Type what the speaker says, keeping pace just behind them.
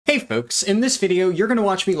Hey folks, in this video you're going to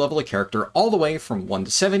watch me level a character all the way from 1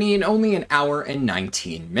 to 70 in only an hour and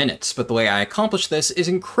 19 minutes, but the way I accomplish this is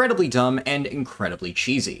incredibly dumb and incredibly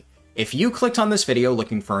cheesy. If you clicked on this video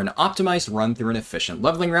looking for an optimized run through an efficient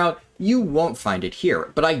leveling route, you won't find it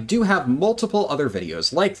here, but I do have multiple other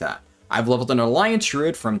videos like that. I've leveled an Alliance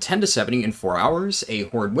Druid from 10 to 70 in 4 hours, a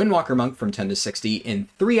Horde Windwalker Monk from 10 to 60 in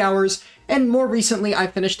 3 hours, and more recently I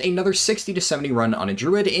finished another 60 to 70 run on a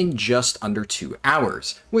Druid in just under 2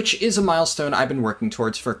 hours, which is a milestone I've been working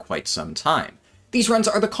towards for quite some time. These runs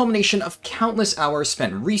are the culmination of countless hours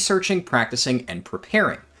spent researching, practicing, and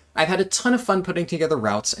preparing. I've had a ton of fun putting together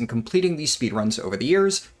routes and completing these speedruns over the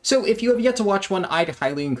years, so if you have yet to watch one, I'd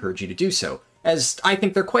highly encourage you to do so, as I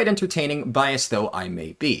think they're quite entertaining, biased though I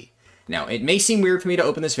may be. Now, it may seem weird for me to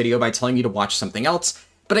open this video by telling you to watch something else,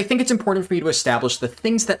 but I think it's important for me to establish the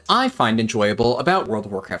things that I find enjoyable about World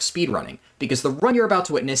of Warcraft speedrunning, because the run you're about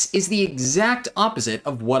to witness is the exact opposite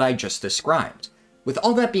of what I just described. With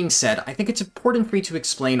all that being said, I think it's important for me to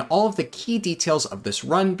explain all of the key details of this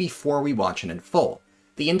run before we watch it in full.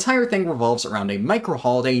 The entire thing revolves around a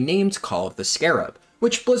micro-holiday named Call of the Scarab,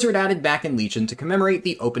 which Blizzard added back in Legion to commemorate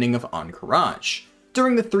the opening of Ahn'Qiraj.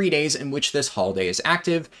 During the 3 days in which this holiday is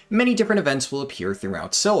active, many different events will appear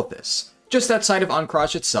throughout Silithus. Just outside of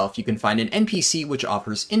Ahn'Qiraj itself, you can find an NPC which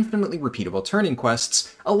offers infinitely repeatable turn-in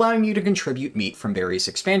quests, allowing you to contribute meat from various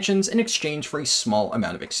expansions in exchange for a small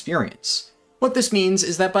amount of experience. What this means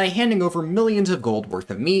is that by handing over millions of gold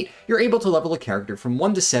worth of meat, you're able to level a character from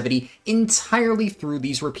 1 to 70 entirely through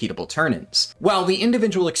these repeatable turn-ins. While the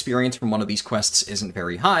individual experience from one of these quests isn't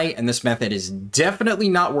very high, and this method is definitely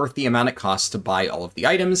not worth the amount it costs to buy all of the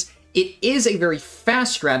items, it is a very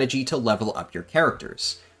fast strategy to level up your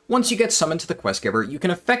characters. Once you get summoned to the quest giver, you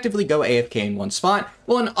can effectively go AFK in one spot,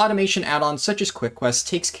 while an automation add-on such as Quick Quest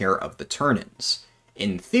takes care of the turn-ins.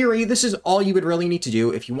 In theory, this is all you would really need to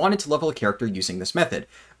do if you wanted to level a character using this method,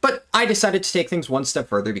 but I decided to take things one step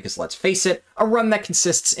further because let's face it, a run that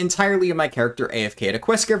consists entirely of my character AFK at a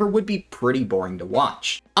quest giver would be pretty boring to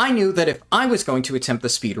watch. I knew that if I was going to attempt the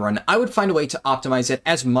speedrun, I would find a way to optimize it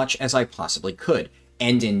as much as I possibly could,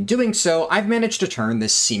 and in doing so, I've managed to turn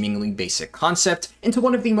this seemingly basic concept into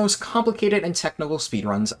one of the most complicated and technical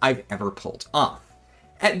speedruns I've ever pulled off.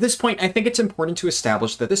 At this point, I think it's important to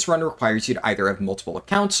establish that this run requires you to either have multiple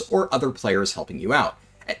accounts or other players helping you out,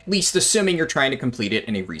 at least assuming you're trying to complete it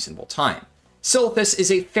in a reasonable time. Silithus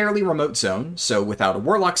is a fairly remote zone, so without a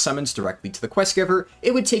Warlock summons directly to the quest giver,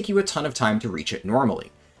 it would take you a ton of time to reach it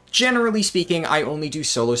normally. Generally speaking, I only do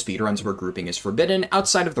solo speedruns where grouping is forbidden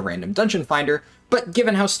outside of the random dungeon finder, but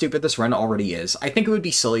given how stupid this run already is, I think it would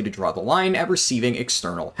be silly to draw the line at receiving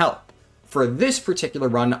external help. For this particular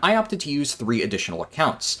run, I opted to use 3 additional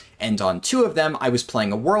accounts, and on 2 of them I was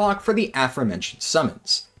playing a Warlock for the aforementioned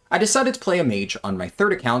summons. I decided to play a Mage on my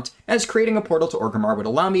 3rd account, as creating a portal to Orgrimmar would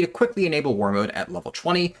allow me to quickly enable War Mode at level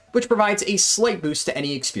 20, which provides a slight boost to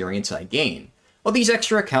any experience I gain. While these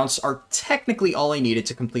extra accounts are technically all I needed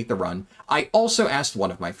to complete the run, I also asked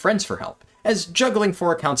one of my friends for help, as juggling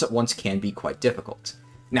 4 accounts at once can be quite difficult.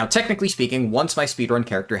 Now, technically speaking, once my speedrun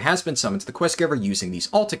character has been summoned to the quest giver using these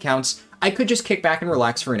alt accounts, I could just kick back and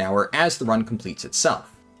relax for an hour as the run completes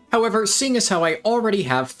itself. However, seeing as how I already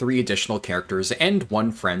have 3 additional characters and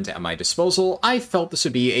 1 friend at my disposal, I felt this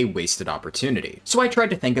would be a wasted opportunity, so I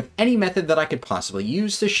tried to think of any method that I could possibly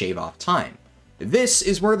use to shave off time. This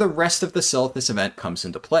is where the rest of the Silithus event comes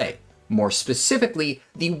into play. More specifically,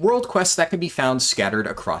 the world quests that can be found scattered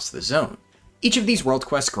across the zone. Each of these world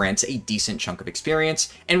quests grants a decent chunk of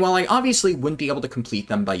experience, and while I obviously wouldn't be able to complete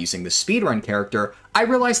them by using the speedrun character, I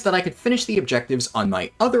realized that I could finish the objectives on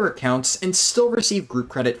my other accounts and still receive group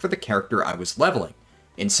credit for the character I was leveling.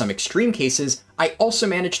 In some extreme cases, I also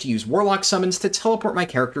managed to use Warlock summons to teleport my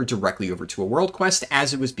character directly over to a world quest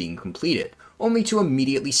as it was being completed, only to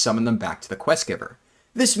immediately summon them back to the quest giver.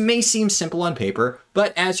 This may seem simple on paper,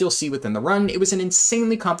 but as you'll see within the run, it was an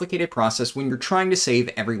insanely complicated process when you're trying to save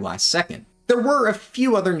every last second. There were a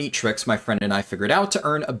few other neat tricks my friend and I figured out to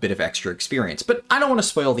earn a bit of extra experience, but I don't want to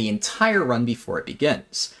spoil the entire run before it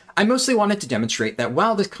begins. I mostly wanted to demonstrate that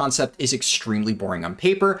while this concept is extremely boring on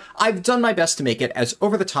paper, I've done my best to make it as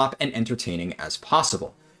over-the-top and entertaining as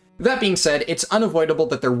possible. That being said, it's unavoidable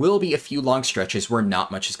that there will be a few long stretches where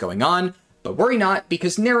not much is going on, but worry not,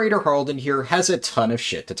 because narrator Harlden here has a ton of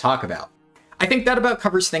shit to talk about. I think that about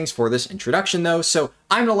covers things for this introduction though, so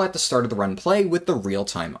I'm gonna let the start of the run play with the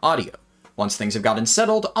real-time audio. Once things have gotten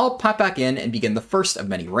settled, I'll pop back in and begin the first of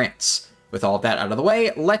many rants. With all of that out of the way,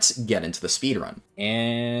 let's get into the speedrun.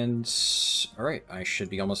 And alright, I should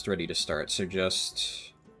be almost ready to start, so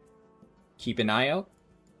just keep an eye out.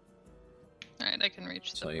 Alright, I can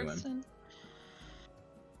reach the person.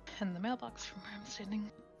 pin the mailbox from where I'm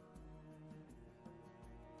standing.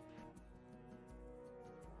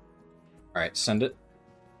 Alright, send it.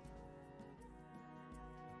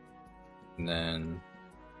 And then...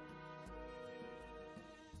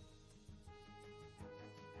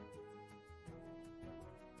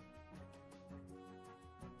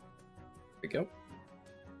 There we go.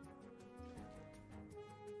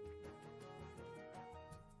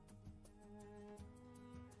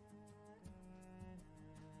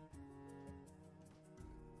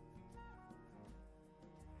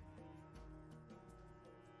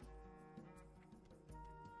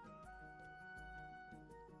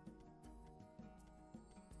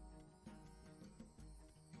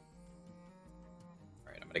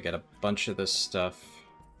 Alright, I'm gonna get a bunch of this stuff.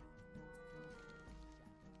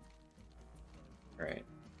 Alright.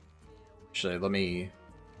 Actually, let me...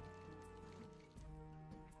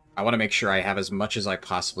 I want to make sure I have as much as I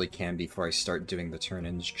possibly can before I start doing the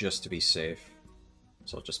turn-ins, just to be safe.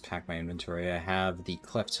 So I'll just pack my inventory. I have the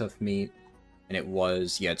cleft hoof meat, and it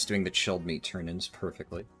was... Yeah, it's doing the chilled meat turn-ins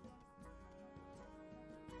perfectly.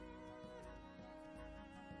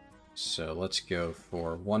 So let's go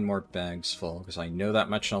for one more bag's full, because I know that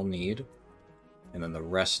much I'll need. And then the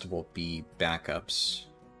rest will be backups,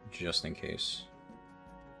 just in case.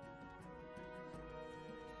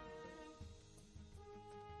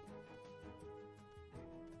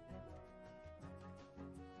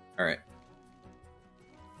 Alright.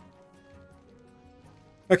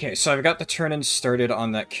 Okay, so I've got the turn-in started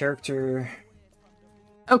on that character.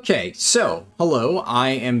 Okay, so, hello, I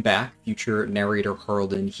am back, future narrator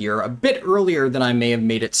Harlden here, a bit earlier than I may have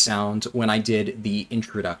made it sound when I did the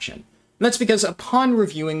introduction. And that's because upon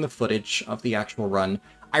reviewing the footage of the actual run,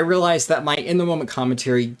 I realized that my in-the-moment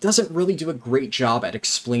commentary doesn't really do a great job at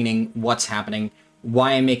explaining what's happening,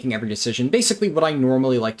 why I'm making every decision, basically what I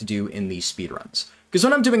normally like to do in these speedruns. Because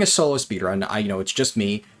when I'm doing a solo speedrun, it's just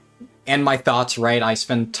me and my thoughts, right? I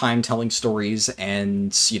spend time telling stories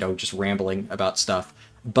and, just rambling about stuff.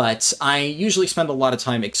 But I usually spend a lot of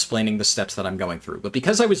time explaining the steps that I'm going through. But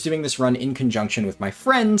because I was doing this run in conjunction with my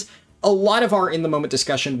friend, a lot of our in-the-moment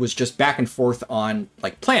discussion was just back and forth on,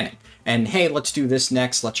 planning. And, hey, let's do this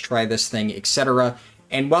next, let's try this thing, etc.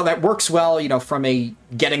 And while that works well, from a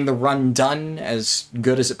getting the run done as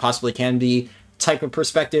good as it possibly can be type of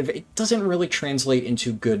perspective, it doesn't really translate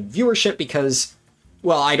into good viewership because,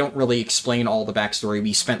 well, I don't really explain all the backstory.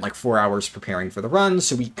 We spent 4 hours preparing for the run,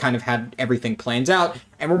 so we kind of had everything planned out,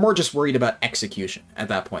 and we're more just worried about execution at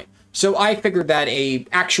that point. So I figured that a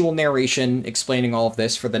actual narration explaining all of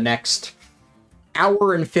this for the next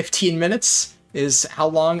hour and 15 minutes is how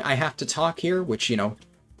long I have to talk here, which,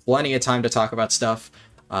 plenty of time to talk about stuff.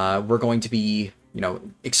 We're going to be,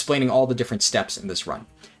 explaining all the different steps in this run.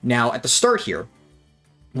 Now, at the start here,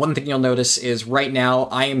 one thing you'll notice is right now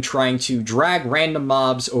I am trying to drag random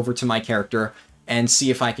mobs over to my character and see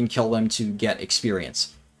if I can kill them to get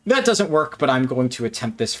experience. That doesn't work, but I'm going to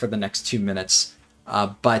attempt this for the next 2 minutes.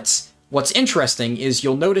 But what's interesting is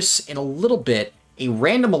you'll notice in a little bit a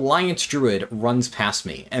random Alliance Druid runs past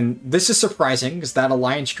me. And this is surprising because that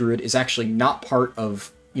Alliance Druid is actually not part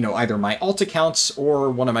of, either my alt accounts or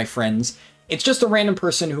one of my friends. It's just a random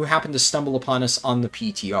person who happened to stumble upon us on the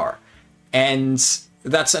PTR. And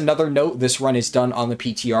that's another note, this run is done on the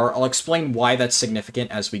PTR. I'll explain why that's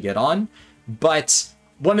significant as we get on. But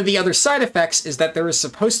one of the other side effects is that there is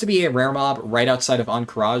supposed to be a rare mob right outside of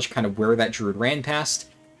Encourage, kind of where that druid ran past.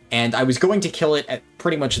 And I was going to kill it at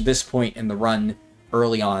pretty much this point in the run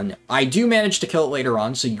early on. I do manage to kill it later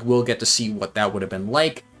on, so you will get to see what that would have been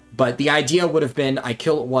like. But the idea would have been I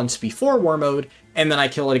kill it once before war mode, and then I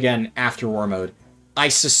kill it again after war mode. I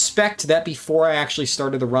suspect that before I actually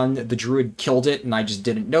started the run, the druid killed it and I just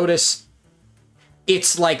didn't notice.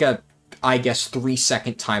 It's like a, I guess,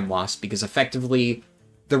 3-second time loss, because effectively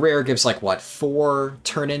the rare gives 4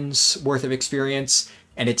 turn-ins worth of experience,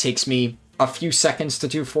 and it takes me a few seconds to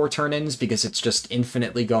do 4 turn-ins because it's just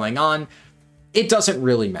infinitely going on. It doesn't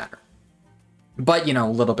really matter. But, a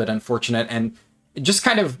little bit unfortunate, and just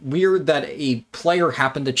kind of weird that a player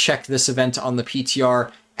happened to check this event on the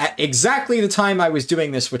PTR at exactly the time I was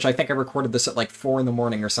doing this, which I think I recorded this at 4 in the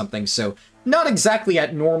morning or something, so not exactly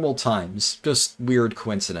at normal times, just weird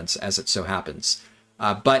coincidence as it so happens.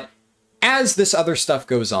 But as this other stuff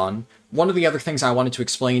goes on, one of the other things I wanted to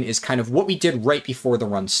explain is kind of what we did right before the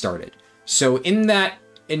run started. So in that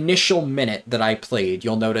initial minute that I played,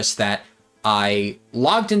 you'll notice that I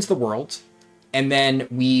logged into the world, and then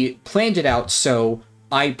we planned it out, so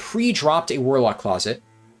I pre-dropped a Warlock Closet,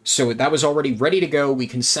 so that was already ready to go, we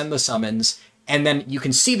can send the summons, and then you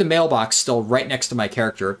can see the mailbox still right next to my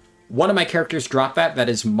character. One of my characters dropped that. That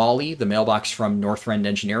is Molly, the mailbox from Northrend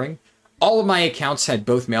Engineering. All of my accounts had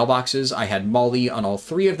both mailboxes. I had Molly on all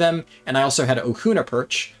 3 of them, and I also had Ohuna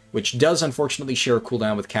Perch, which does unfortunately share a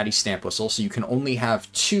cooldown with Caddy Stamp Whistle, so you can only have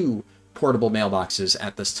 2 portable mailboxes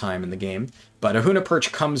at this time in the game. But Ohuna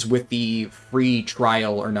Perch comes with the free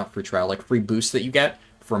trial, or not free trial, like free boost that you get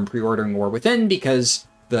from pre-ordering War Within, because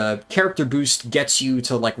the character boost gets you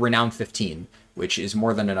to like Renown 15, which is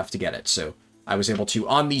more than enough to get it. So I was able to,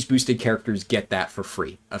 on these boosted characters, get that for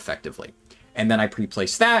free, effectively. And then I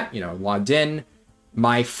pre-placed that, logged in.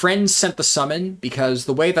 My friend sent the summon, because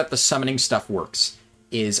the way that the summoning stuff works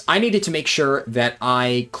is I needed to make sure that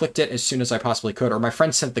I clicked it as soon as I possibly could, or my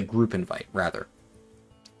friend sent the group invite, rather.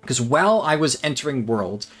 Because while I was entering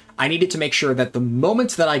Worlds, I needed to make sure that the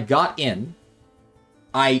moment that I got in,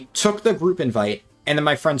 I took the group invite, and then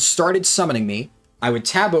my friend started summoning me. I would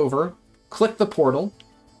tab over, click the portal,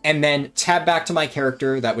 and then tab back to my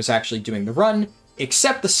character that was actually doing the run,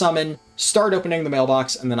 accept the summon, start opening the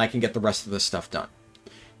mailbox, and then I can get the rest of the stuff done.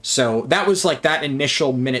 So that was like that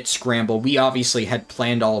initial minute scramble. We obviously had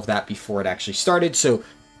planned all of that before it actually started, so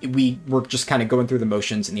we were just kind of going through the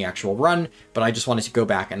motions in the actual run, but I just wanted to go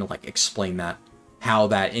back and like explain that, how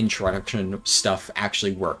that introduction stuff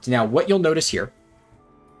actually worked. Now, what you'll notice here,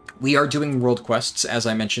 we are doing world quests, as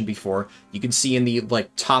I mentioned before. You can see in the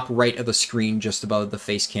like top right of the screen, just above the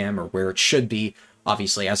face cam, or where it should be.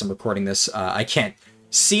 Obviously, as I'm recording this, I can't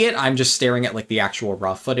see it. I'm just staring at like the actual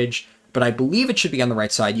raw footage, but I believe it should be on the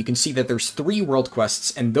right side. You can see that there's 3 world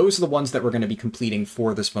quests, and those are the ones that we're going to be completing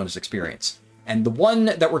for this bonus experience. And the one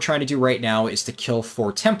that we're trying to do right now is to kill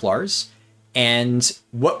 4 Templars. And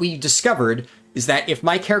what we discovered is that if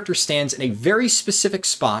my character stands in a very specific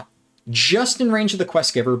spot, just in range of the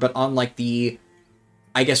quest giver, but on like the,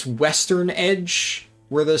 I guess, western edge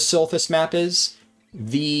where the Silithus map is,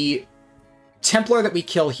 the Templar that we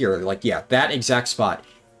kill here, like, yeah, that exact spot,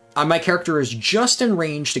 my character is just in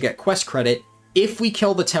range to get quest credit if we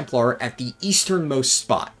kill the Templar at the easternmost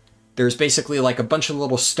spot. There's basically like a bunch of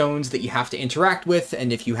little stones that you have to interact with,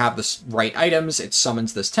 and if you have the right items, it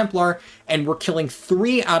summons this Templar, and we're killing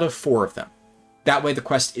 3 out of 4 of them. That way the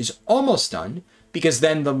quest is almost done, because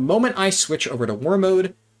then the moment I switch over to War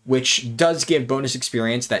Mode, which does give bonus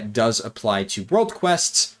experience that does apply to world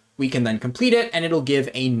quests, we can then complete it, and it'll give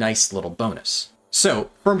a nice little bonus.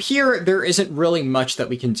 So, from here, there isn't really much that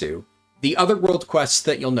we can do. The other world quests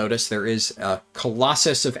that you'll notice, there is a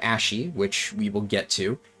Colossus of Ashy, which we will get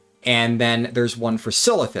to, and then there's one for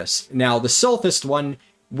Silithus. Now, the Silithus one,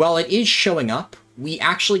 while it is showing up, we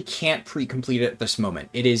actually can't pre-complete it at this moment.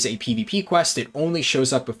 It is a PvP quest. It only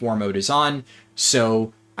shows up if War Mode is on,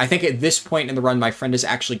 so I think at this point in the run, my friend is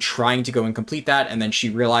actually trying to go and complete that, and then she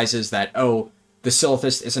realizes that, oh, the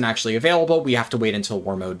Silithus isn't actually available. We have to wait until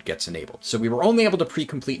War Mode gets enabled. So we were only able to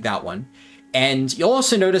pre-complete that one. And you'll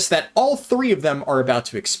also notice that all 3 of them are about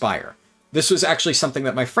to expire. This was actually something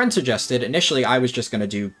that my friend suggested. Initially, I was just going to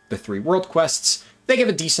do the 3 world quests. They give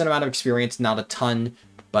a decent amount of experience, not a ton,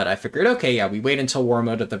 but I figured, okay, yeah, we wait until War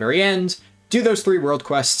Mode at the very end, do those 3 world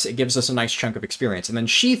quests, it gives us a nice chunk of experience. And then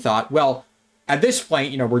she thought, well, at this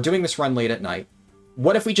point, we're doing this run late at night.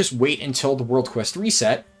 What if we just wait until the world quest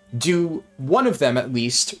reset, do one of them at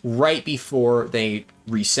least right before they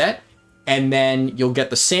reset, and then you'll get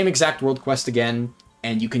the same exact world quest again,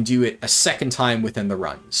 and you can do it a second time within the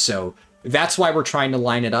run. So that's why we're trying to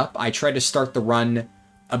line it up. I tried to start the run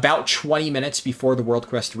about 20 minutes before the world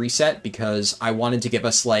quest reset, because I wanted to give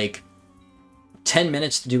us like 10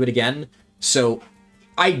 minutes to do it again. So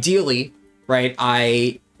ideally, right,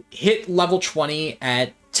 I hit level 20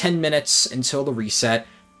 at 10 minutes until the reset.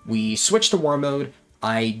 We switch to War Mode.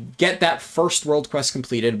 I get that first world quest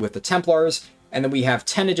completed with the Templars, and then we have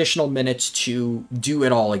 10 additional minutes to do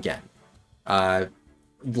it all again.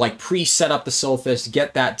 Like pre-set up the Silithus,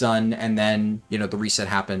 get that done, and then, the reset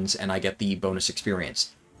happens and I get the bonus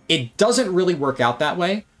experience. It doesn't really work out that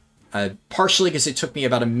way, partially because it took me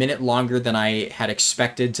about a minute longer than I had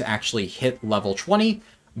expected to actually hit level 20,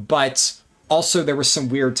 but also there was some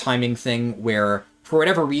weird timing thing where, for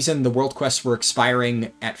whatever reason, the world quests were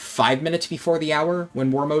expiring at 5 minutes before the hour when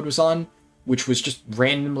War Mode was on, which was just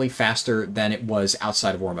randomly faster than it was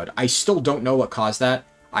outside of War Mode. I still don't know what caused that.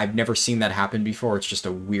 I've never seen that happen before. It's just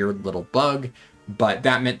a weird little bug, but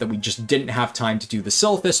that meant that we just didn't have time to do the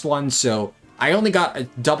Silithus one, so I only got a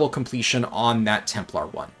double completion on that Templar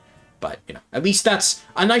one. But, at least that's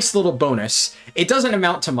a nice little bonus. It doesn't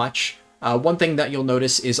amount to much. One thing that you'll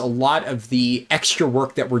notice is a lot of the extra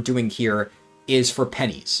work that we're doing here is for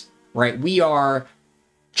pennies, right? We are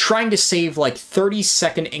trying to save like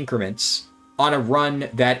 30-second increments on a run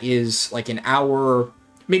that is like an hour,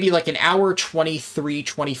 maybe like an hour, 23,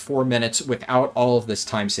 24 minutes without all of this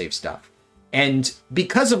time save stuff. And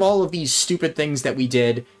because of all of these stupid things that we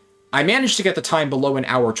did, I managed to get the time below an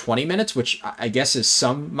hour 20 minutes, which I guess is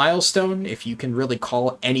some milestone, if you can really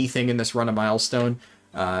call anything in this run a milestone.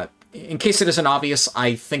 In case it isn't obvious,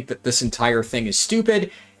 I think that this entire thing is stupid,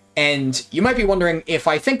 and you might be wondering, if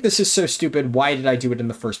I think this is so stupid, why did I do it in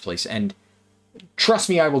the first place? And trust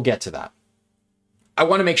me, I will get to that. I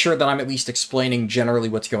want to make sure that I'm at least explaining generally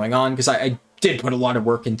what's going on, because I did put a lot of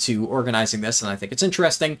work into organizing this, and I think it's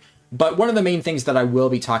interesting. But one of the main things that I will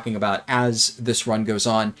be talking about as this run goes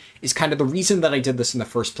on is kind of the reason that I did this in the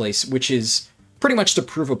first place, which is pretty much to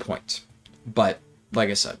prove a point. But, like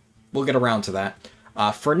I said, we'll get around to that.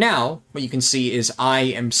 For now, what you can see is I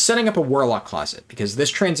am setting up a Warlock closet, because this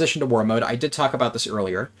transition to War mode, I did talk about this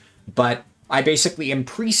earlier, but I basically am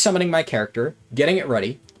pre-summoning my character, getting it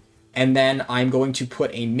ready, and then I'm going to put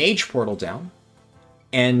a Mage portal down.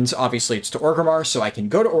 And obviously it's to Orgrimmar, so I can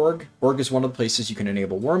go to Org. Org is one of the places you can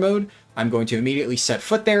enable War Mode. I'm going to immediately set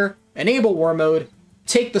foot there, enable War Mode,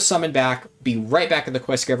 take the summon back, be right back at the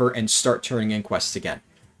quest giver, and start turning in quests again.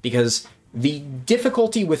 Because the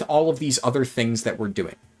difficulty with all of these other things that we're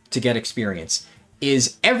doing to get experience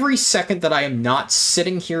is every second that I am not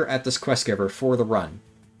sitting here at this quest giver for the run,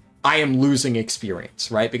 I am losing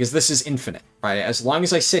experience, right? Because this is infinite, right? As long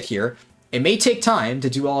as I sit here, it may take time to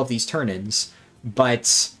do all of these turn-ins,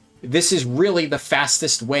 but this is really the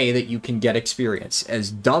fastest way that you can get experience, as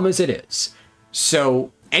dumb as it is.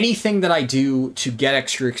 So anything that I do to get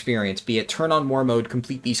extra experience, be it turn on War mode,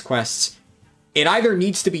 complete these quests, it either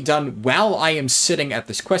needs to be done while I am sitting at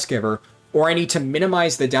this quest giver, or I need to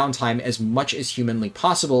minimize the downtime as much as humanly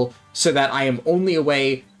possible so that I am only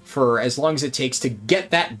away for as long as it takes to get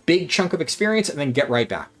that big chunk of experience and then get right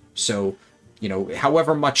back. So, you know,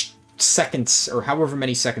 however much seconds or however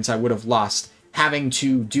many seconds I would have lost having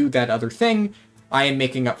to do that other thing, I am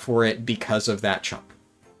making up for it because of that chunk.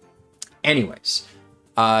 Anyways,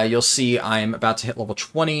 you'll see I'm about to hit level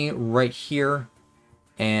 20 right here.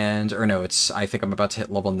 And, or no, I think I'm about to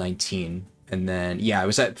hit level 19. And then, yeah, I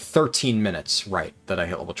was at 13 minutes, right, that I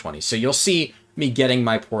hit level 20. So you'll see me getting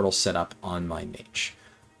my portal set up on my mage.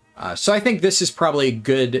 So I think this is probably a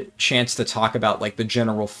good chance to talk about, like, the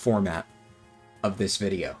general format of this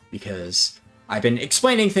video, because I've been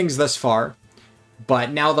explaining things thus far.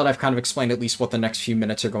 But now that I've kind of explained at least what the next few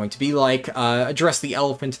minutes are going to be like, address the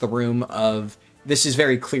elephant in the room of this is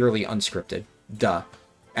very clearly unscripted. Duh.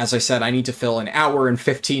 As I said, I need to fill an hour and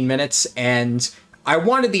 15 minutes, and I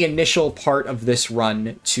wanted the initial part of this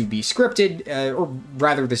run to be scripted, or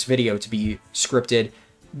rather this video to be scripted,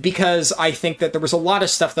 because I think that there was a lot of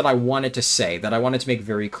stuff that I wanted to say, that I wanted to make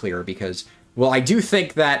very clear, because, well, I do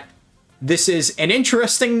think that this is an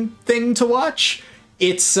interesting thing to watch.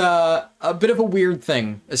 It's a bit of a weird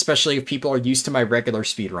thing, especially if people are used to my regular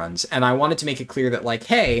speedruns, and I wanted to make it clear that, like,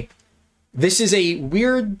 hey, this is a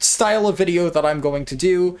weird style of video that I'm going to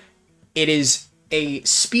do. It is a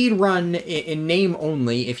speedrun in name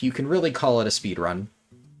only, if you can really call it a speedrun.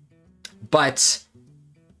 But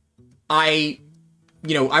I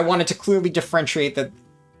wanted to clearly differentiate that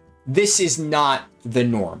this is not the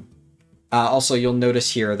norm. Also, you'll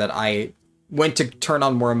notice here that I went to turn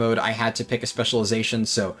on War mode, I had to pick a specialization,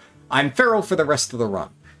 so I'm feral for the rest of the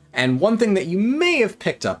run. And one thing that you may have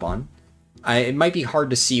picked up on, it might be hard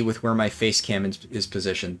to see with where my face cam is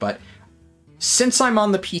positioned, but since I'm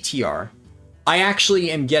on the PTR, I actually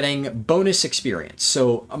am getting bonus experience.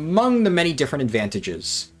 So among the many different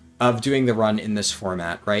advantages of doing the run in this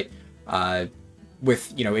format, right,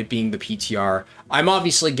 with, you know, it being the PTR, I'm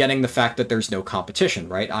obviously getting the fact that there's no competition,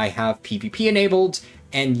 right? I have PvP enabled,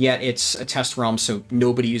 and yet it's a test realm, so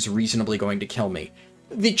nobody is reasonably going to kill me.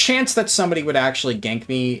 The chance that somebody would actually gank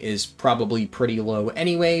me is probably pretty low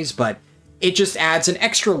anyways, but it just adds an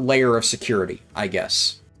extra layer of security, I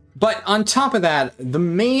guess. But on top of that, the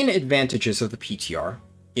main advantages of the PTR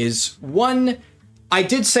is, one, I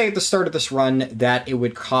did say at the start of this run that it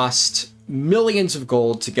would cost millions of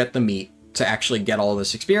gold to get the meat to actually get all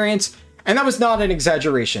this experience, and that was not an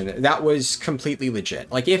exaggeration. That was completely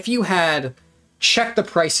legit. Like, if you had checked the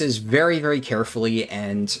prices very, very carefully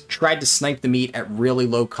and tried to snipe the meat at really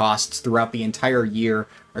low costs throughout the entire year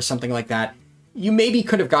or something like that, you maybe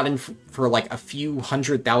could have gotten for like a few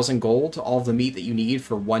 100,000 gold all of the meat that you need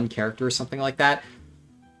for one character or something like that.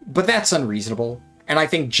 But that's unreasonable. And I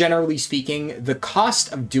think generally speaking, the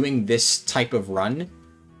cost of doing this type of run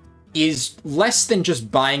is less than just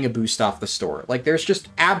buying a boost off the store. Like, there's just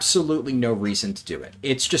absolutely no reason to do it.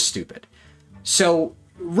 It's just stupid. So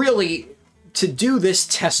really, to do this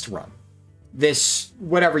test run, this,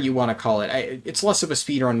 whatever you want to call it, it's less of a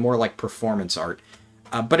speedrun, more like performance art.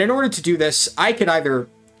 But in order to do this, I could either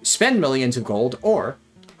spend millions of gold, or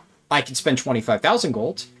I could spend 25,000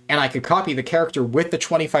 gold, and I could copy the character with the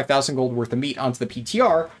 25,000 gold worth of meat onto the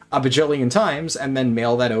PTR a bajillion times, and then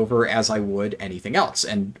mail that over as I would anything else.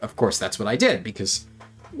 And of course, that's what I did, because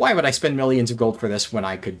why would I spend millions of gold for this when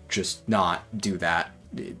I could just not do that?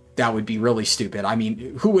 That would be really stupid. I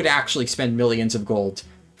mean, who would actually spend millions of gold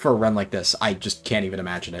for a run like this? I just can't even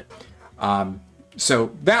imagine it.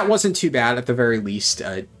 So that wasn't too bad at the very least.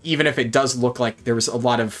 Even if it does look like there was a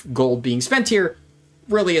lot of gold being spent here,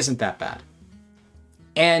 really isn't that bad.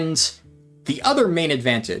 And the other main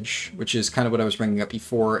advantage, which is kind of what I was bringing up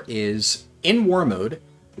before, is in war mode,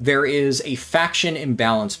 there is a faction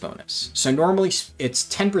imbalance bonus. So normally it's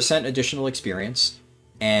 10% additional experience,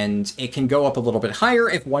 and it can go up a little bit higher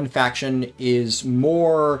if one faction is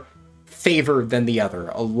more favored than the other.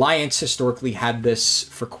 Alliance historically had this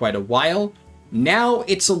for quite a while. Now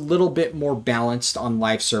it's a little bit more balanced on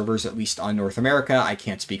live servers, at least on North America. I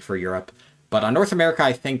can't speak for Europe, but on North America,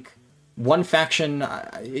 I think one faction,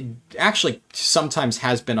 it actually sometimes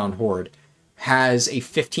has been on Horde, has a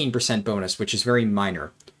 15% bonus, which is very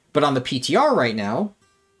minor. But on the PTR right now,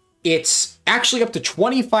 it's actually up to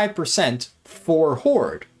 25% for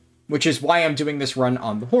Horde, which is why I'm doing this run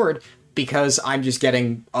on the Horde, because I'm just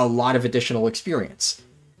getting a lot of additional experience.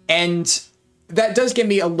 And that does give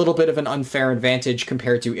me a little bit of an unfair advantage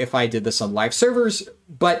compared to if I did this on live servers,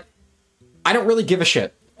 but I don't really give a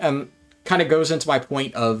shit. Kind of goes into my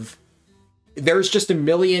point of there's just a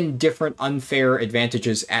million different unfair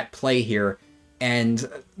advantages at play here, and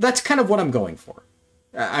that's kind of what I'm going for.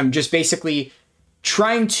 I'm just basically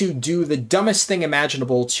trying to do the dumbest thing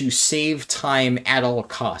imaginable to save time at all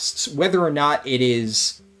costs, whether or not it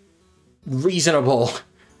is reasonable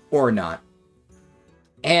or not.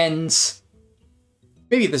 And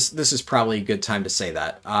maybe this is probably a good time to say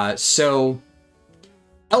that. So,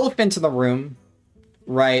 elephant in the room,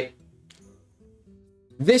 right?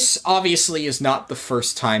 This obviously is not the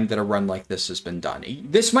first time that a run like this has been done.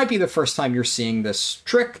 This might be the first time you're seeing this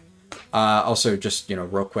trick. Also, just,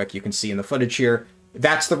 real quick, you can see in the footage here,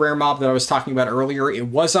 that's the rare mob that I was talking about earlier. It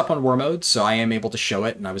was up on war mode, so I am able to show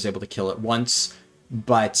it, and I was able to kill it once.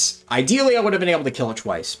 But ideally, I would have been able to kill it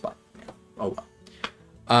twice, but oh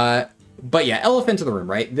well. But yeah, elephant in the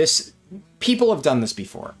room, right? People have done this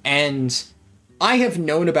before, and I have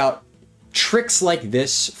known about tricks like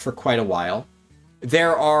this for quite a while.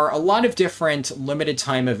 There are a lot of different limited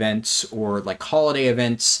time events or like holiday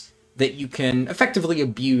events that you can effectively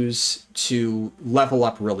abuse to level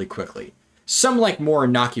up really quickly. Some like more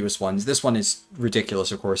innocuous ones. This one is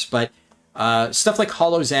ridiculous, of course, but stuff like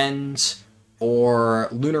Hollow's End or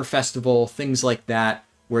Lunar Festival, things like that,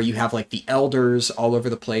 where you have like the elders all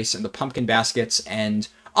over the place and the pumpkin baskets, and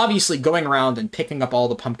obviously going around and picking up all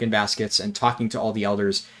the pumpkin baskets and talking to all the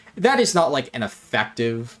elders. That is not like an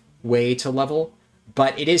effective way to level,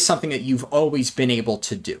 but it is something that you've always been able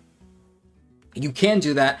to do. You can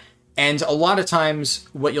do that, and a lot of times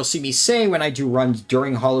what you'll see me say when I do runs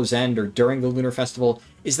during Hollow's End or during the Lunar Festival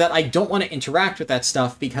is that I don't want to interact with that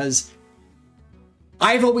stuff, because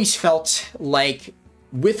I've always felt like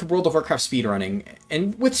with World of Warcraft speedrunning,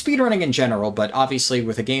 and with speedrunning in general, but obviously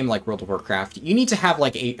with a game like World of Warcraft, you need to have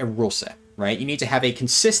like a rule set, right? You need to have a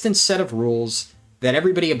consistent set of rules that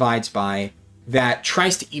everybody abides by that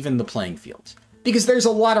tries to even the playing field. Because there's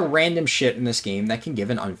a lot of random shit in this game that can give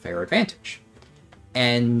an unfair advantage.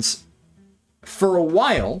 And for a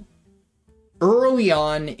while, early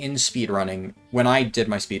on in speedrunning, when I did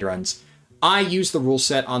my speedruns, I used the rule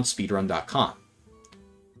set on speedrun.com.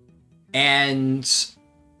 And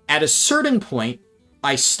at a certain point,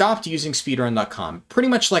 I stopped using speedrun.com, pretty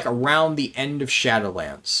much like around the end of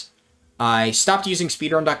Shadowlands. I stopped using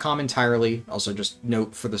speedrun.com entirely. Also, just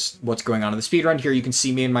note for this, what's going on in the speedrun here, you can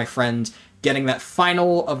see me and my friend getting that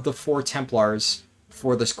final of the 4 Templars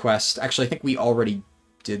for this quest. Actually, I think we already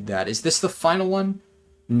did that. Is this the final one?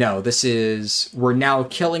 No, this is... We're now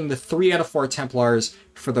killing the 3 out of 4 Templars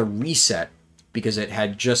for the reset, because it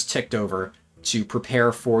had just ticked over to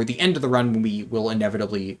prepare for the end of the run when we will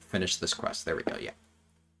inevitably finish this quest. There we go, yeah.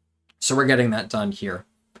 So we're getting that done here.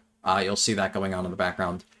 You'll see that going on in the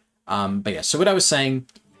background. But yeah, so what I was saying,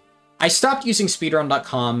 I stopped using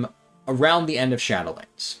speedrun.com around the end of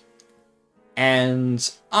Shadowlands.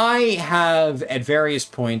 And I have, at various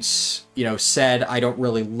points, said I don't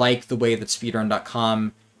really like the way that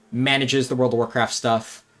speedrun.com manages the World of Warcraft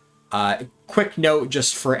stuff. Quick note,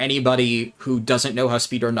 just for anybody who doesn't know how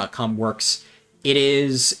speedrun.com works, it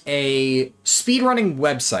is a speedrunning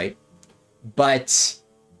website, but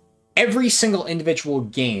every single individual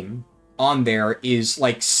game on there is,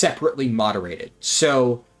 like, separately moderated.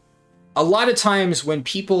 So a lot of times when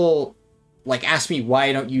people like ask me why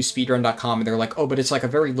I don't use speedrun.com, and they're like, oh, but it's like a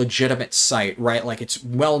very legitimate site, right? Like it's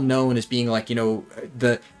well known as being like, you know,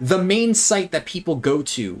 the main site that people go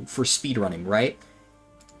to for speedrunning, right?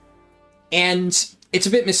 And it's a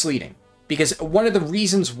bit misleading, because one of the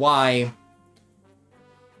reasons why,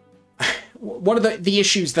 one of the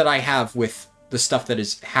issues that I have with the stuff that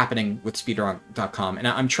is happening with speedrun.com, and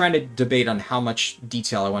I'm trying to debate on how much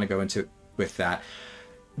detail I want to go into with that,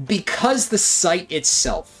 because the site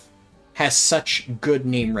itself has such good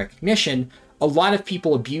name recognition, a lot of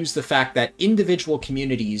people abuse the fact that individual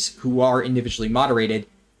communities who are individually moderated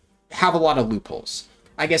have a lot of loopholes.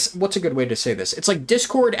 I guess, what's a good way to say this? It's like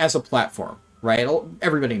Discord as a platform, right?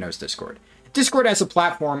 Everybody knows Discord. Discord as a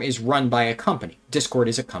platform is run by a company. Discord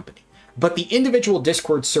is a company. But the individual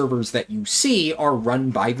Discord servers that you see are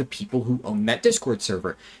run by the people who own that Discord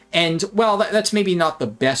server. And, well, that's maybe not the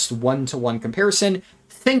best one-to-one comparison.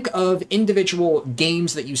 Think of individual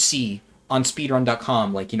games that you see on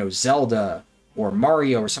speedrun.com, like, you know, Zelda or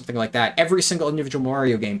Mario or something like that. Every single individual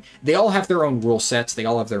Mario game, they all have their own rule sets, they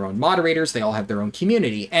all have their own moderators, they all have their own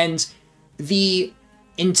community. And the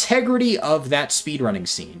integrity of that speedrunning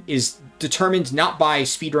scene is determined not by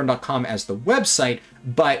speedrun.com as the website,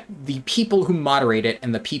 but the people who moderate it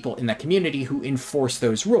and the people in that community who enforce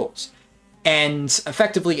those rules. And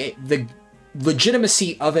effectively, the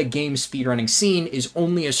legitimacy of a game speedrunning scene is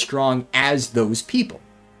only as strong as those people.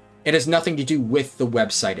 It has nothing to do with the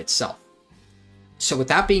website itself. So with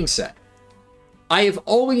that being said, I have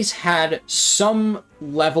always had some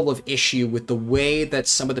level of issue with the way that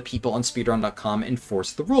some of the people on speedrun.com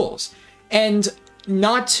enforce the rules. And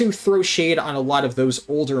not to throw shade on a lot of those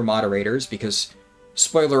older moderators, because,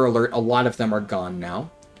 spoiler alert, a lot of them are gone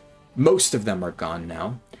now. Most of them are gone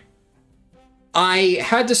now. I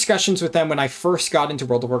had discussions with them when I first got into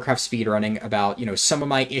World of Warcraft speedrunning about, you know, some of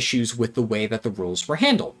my issues with the way that the rules were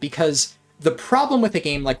handled. Because the problem with a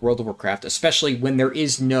game like World of Warcraft, especially when there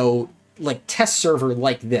is no, like, test server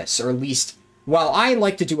like this, or at least, while I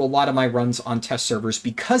like to do a lot of my runs on test servers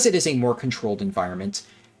because it is a more controlled environment,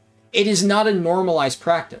 it is not a normalized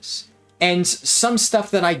practice. And some stuff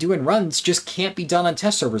that I do in runs just can't be done on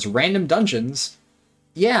test servers. Random dungeons,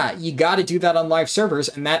 yeah, you gotta do that on live servers,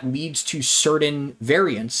 and that leads to certain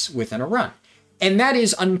variance within a run. And that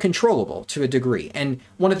is uncontrollable to a degree. And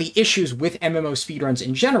one of the issues with MMO speedruns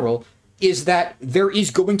in general is that there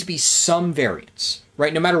is going to be some variance,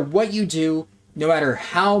 right? No matter what you do, no matter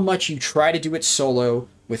how much you try to do it solo,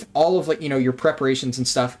 with all of, like, you know, your preparations and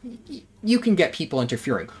stuff, you can get people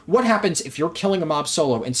interfering. What happens if you're killing a mob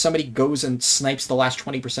solo and somebody goes and snipes the last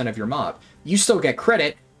 20% of your mob? You still get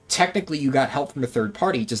credit. Technically, you got help from a third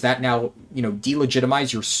party. Does that now, you know,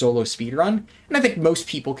 delegitimize your solo speedrun? And I think most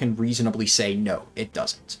people can reasonably say, no, it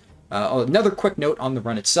doesn't. Another quick note on the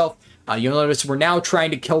run itself. You'll notice we're now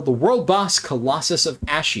trying to kill the world boss, Colossus of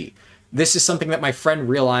Ashi. This is something that my friend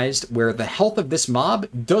realized, where the health of this mob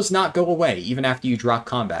does not go away, even after you drop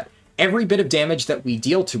combat. Every bit of damage that we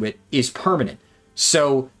deal to it is permanent.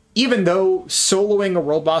 So even though soloing a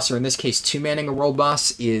world boss, or in this case, two-manning a world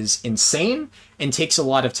boss, is insane and takes a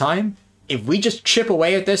lot of time, if we just chip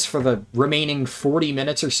away at this for the remaining 40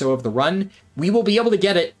 minutes or so of the run, we will be able to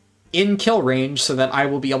get it in kill range so that I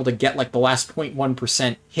will be able to get, like, the last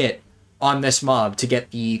 0.1% hit on this mob to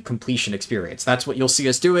get the completion experience. That's what you'll see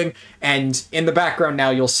us doing, and in the background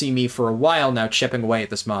now, you'll see me for a while now chipping away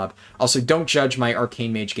at this mob. Also, don't judge my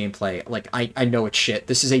Arcane Mage gameplay. Like, I know it's shit.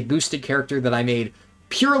 This is a boosted character that I made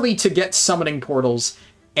purely to get summoning portals,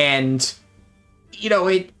 and, you know,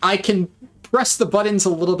 I can press the buttons a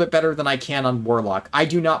little bit better than I can on Warlock. I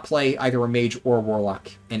do not play either a Mage or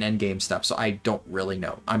Warlock in endgame stuff, so I don't really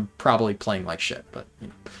know. I'm probably playing like shit, but, you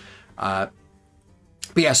know.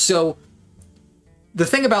 But yeah, so the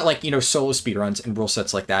thing about, like, you know, solo speedruns and rule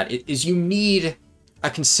sets like that is you need a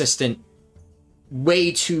consistent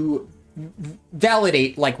way to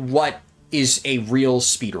validate, like, what is a real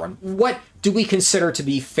speedrun. What do we consider to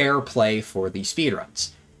be fair play for these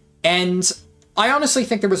speedruns? And I honestly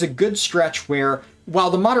think there was a good stretch where, while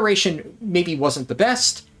the moderation maybe wasn't the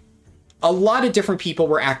best, a lot of different people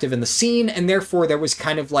were active in the scene, and therefore there was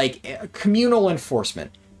kind of like a communal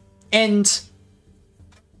enforcement. And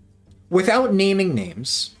without naming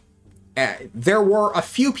names, there were a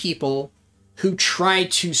few people who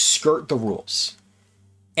tried to skirt the rules.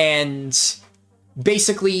 And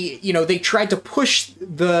basically, you know, they tried to push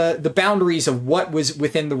the boundaries of what was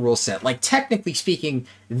within the rule set. Like, technically speaking,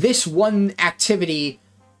 this one activity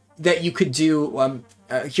that you could do,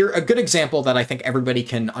 here, a good example that I think everybody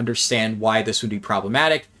can understand why this would be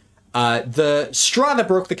problematic. The straw that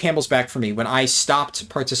broke the camel's back for me when I stopped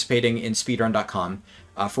participating in speedrun.com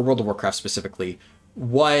for World of Warcraft specifically,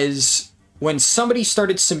 was when somebody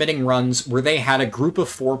started submitting runs where they had a group of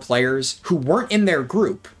 4 players who weren't in their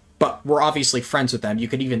group, but were obviously friends with them. You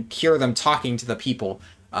could even hear them talking to the people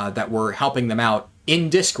that were helping them out in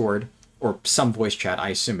Discord, or some voice chat, I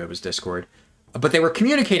assume it was Discord. But they were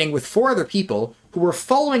communicating with 4 other people who were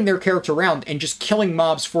following their character around and just killing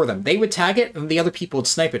mobs for them. They would tag it, and the other people would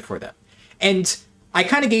snipe it for them. And I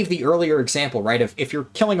kind of gave the earlier example, right, of if you're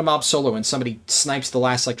killing a mob solo and somebody snipes the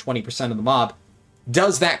last, like, 20% of the mob,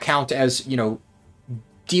 does that count as, you know,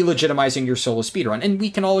 delegitimizing your solo speedrun? And we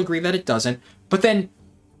can all agree that it doesn't. But then,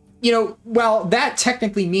 you know, well, that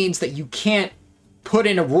technically means that you can't put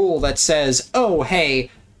in a rule that says, oh,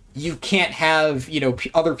 hey, you can't have, you know,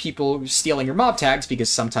 other people stealing your mob tags, because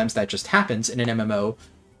sometimes that just happens in an MMO.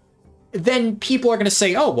 Then people are going to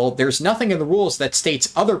say, oh, well, there's nothing in the rules that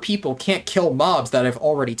states other people can't kill mobs that I've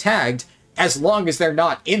already tagged as long as they're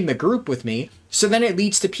not in the group with me. So then it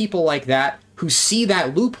leads to people like that who see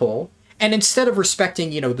that loophole, and instead of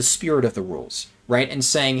respecting, you know, the spirit of the rules, right, and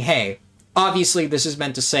saying, hey, obviously this is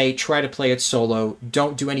meant to say try to play it solo,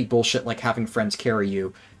 don't do any bullshit like having friends carry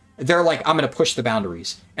you, they're like, I'm going to push the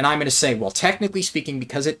boundaries. And I'm going to say, well, technically speaking,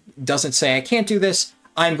 because it doesn't say I can't do this,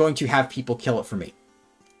 I'm going to have people kill it for me.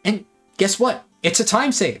 And guess what? It's a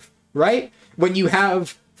time save, right? When you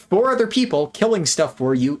have 4 other people killing stuff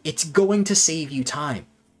for you, it's going to save you time.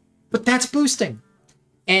 But that's boosting.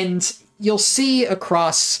 And you'll see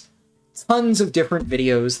across tons of different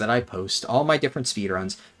videos that I post, all my different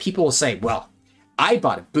speedruns, people will say, well, I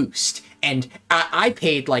bought a boost, and I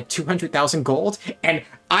paid like 200,000 gold, and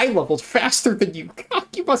I leveled faster than you. God,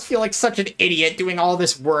 you must feel like such an idiot doing all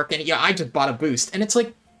this work, and yeah, I just bought a boost. And it's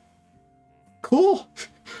like, cool.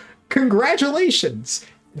 Congratulations.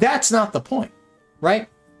 That's not the point, right?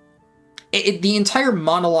 The entire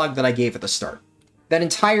monologue that I gave at the start, that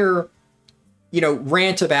entire, you know,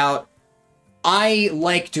 rant about, I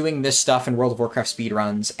like doing this stuff in World of Warcraft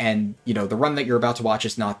speedruns, and, you know, the run that you're about to watch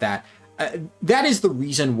is not that. That is the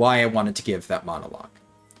reason why I wanted to give that monologue.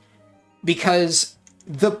 Because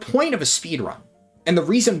the point of a speedrun, and the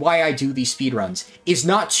reason why I do these speedruns, is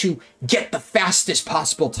not to get the fastest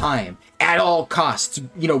possible time at all costs,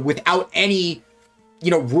 you know, without any,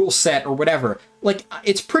 you know, rule set or whatever. Like,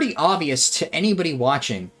 it's pretty obvious to anybody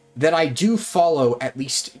watching that I do follow at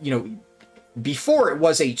least, you know, before it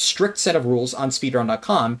was a strict set of rules on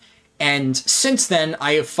speedrun.com, and since then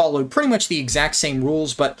I have followed pretty much the exact same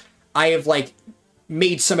rules, but I have, like,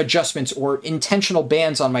 made some adjustments or intentional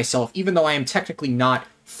bans on myself. Even though I am technically not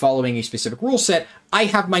following a specific rule set, I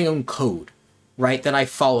have my own code, right, that I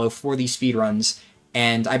follow for these speedruns,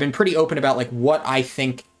 and I've been pretty open about, like, what I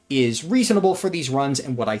think is reasonable for these runs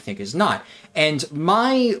and what I think is not. And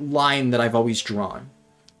my line that I've always drawn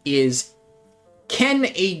is, can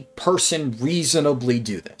a person reasonably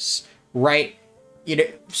do this, right? You know,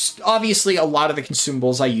 obviously a lot of the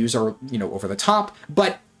consumables I use are, you know, over the top,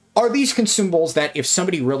 but are these consumables that if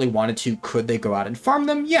somebody really wanted to, could they go out and farm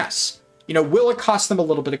them? Yes. You know, will it cost them a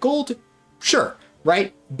little bit of gold? Sure,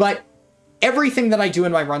 right? But everything that I do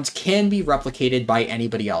in my runs can be replicated by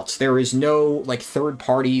anybody else. There is no, like, third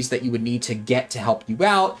parties that you would need to get to help you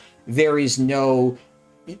out. There is no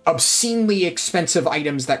obscenely expensive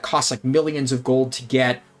items that cost, like, millions of gold to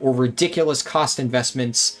get, or ridiculous cost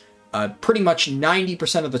investments. Pretty much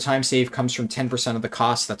 90% of the time save comes from 10% of the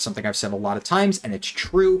cost. That's something I've said a lot of times, and it's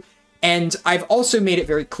true. And I've also made it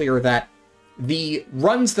very clear that the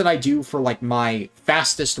runs that I do for, like, my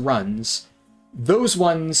fastest runs, those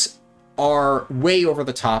ones are way over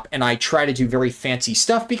the top, and I try to do very fancy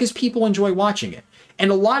stuff because people enjoy watching it. And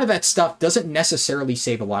a lot of that stuff doesn't necessarily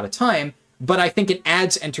save a lot of time, but I think it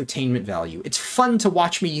adds entertainment value. It's fun to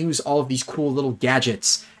watch me use all of these cool little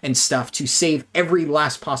gadgets and stuff to save every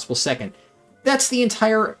last possible second. That's the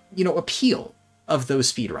entire, you know, appeal of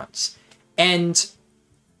those speedruns. And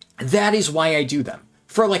that is why I do them.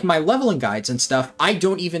 For, like, my leveling guides and stuff, I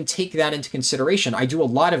don't even take that into consideration. I do a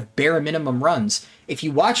lot of bare minimum runs. If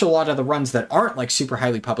you watch a lot of the runs that aren't, like, super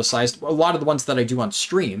highly publicized, a lot of the ones that I do on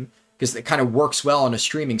stream, because it kind of works well in a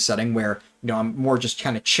streaming setting where, you know, I'm more just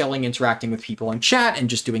kind of chilling, interacting with people in chat and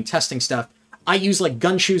just doing testing stuff. I use, like,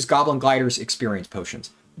 gun shoes, goblin gliders, experience potions.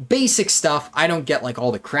 Basic stuff. I don't get, like,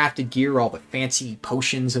 all the crafted gear, all the fancy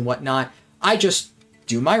potions and whatnot. I just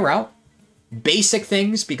do my route. Basic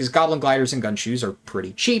things, because goblin gliders and gun shoes are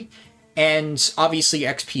pretty cheap. And obviously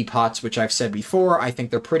XP pots, which I've said before, I think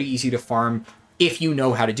they're pretty easy to farm if you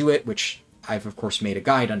know how to do it, which I've, of course, made a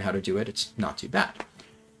guide on how to do it. It's not too bad.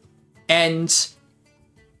 And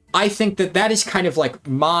I think that that is kind of like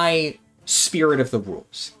my spirit of the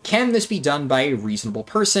rules. Can this be done by a reasonable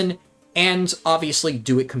person? And obviously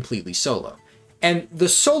do it completely solo. And the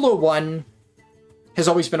solo one has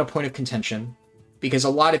always been a point of contention, because a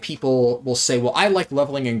lot of people will say, well, I like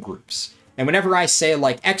leveling in groups. And whenever I say,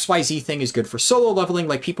 like, XYZ thing is good for solo leveling,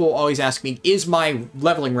 like, people will always ask me, is my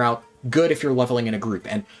leveling route good if you're leveling in a group?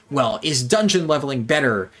 And, well, is dungeon leveling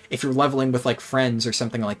better if you're leveling with, like, friends or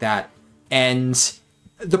something like that? And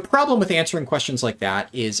the problem with answering questions like that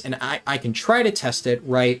is, and I can try to test it,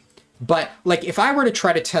 right? But, like, if I were to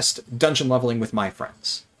try to test dungeon leveling with my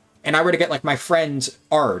friends, and I were to get, like, my friend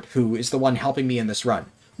Ard, who is the one helping me in this run.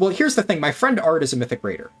 Well, here's the thing. My friend Ard is a Mythic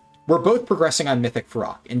Raider. We're both progressing on Mythic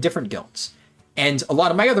Farok in different guilds. And a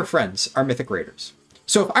lot of my other friends are Mythic Raiders.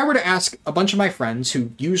 So if I were to ask a bunch of my friends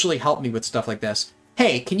who usually help me with stuff like this,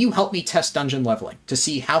 hey, can you help me test dungeon leveling to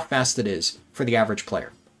see how fast it is for the average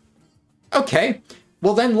player? Okay,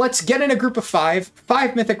 well then let's get in a group of five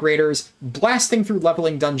Mythic Raiders, blasting through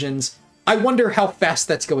leveling dungeons. I wonder how fast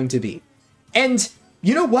that's going to be. And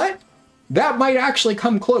you know what? That might actually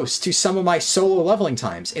come close to some of my solo leveling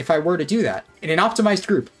times if I were to do that in an optimized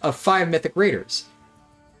group of 5 Mythic Raiders.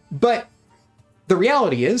 But the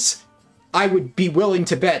reality is, I would be willing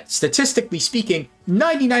to bet, statistically speaking,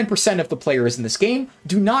 99% of the players in this game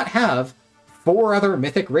do not have 4 other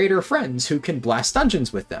Mythic Raider friends who can blast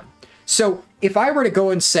dungeons with them. So if I were to go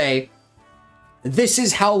and say, this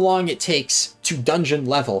is how long it takes to dungeon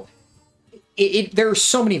level, there are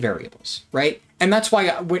so many variables, right? And that's why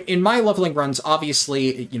in my leveling runs,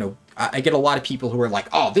 obviously, you know, I get a lot of people who are like,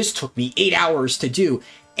 oh, this took me 8 hours to do.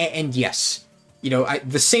 And yes, you know,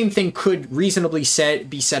 the same thing could reasonably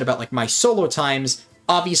be said about, like, my solo times.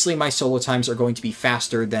 Obviously, my solo times are going to be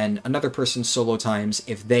faster than another person's solo times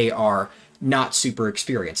if they are not super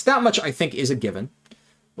experienced. That much, I think, is a given,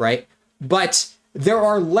 right? But there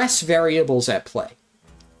are less variables at play.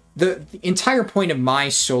 The entire point of my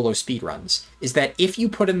solo speedruns is that if you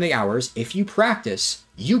put in the hours, if you practice,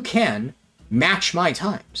 you can match my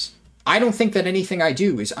times. I don't think that anything I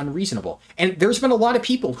do is unreasonable. And there's been a lot of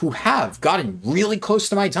people who have gotten really close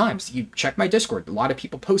to my times. You check my Discord, a lot of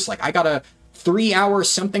people post, like, I got a 3-hour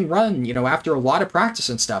something run, you know, after a lot of practice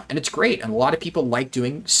and stuff. And it's great. And a lot of people like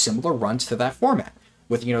doing similar runs to that format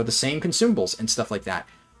with, you know, the same consumables and stuff like that.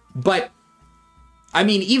 But I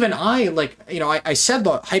mean, even I, like, you know, I said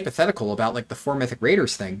the hypothetical about, like, the 4 Mythic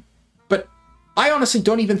Raiders thing, but I honestly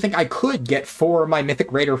don't even think I could get 4 of my Mythic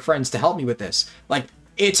Raider friends to help me with this. Like,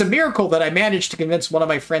 it's a miracle that I managed to convince one of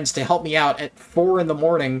my friends to help me out at 4 in the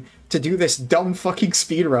morning to do this dumb fucking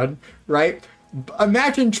speedrun, right?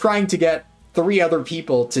 Imagine trying to get 3 other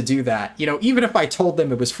people to do that. You know, even if I told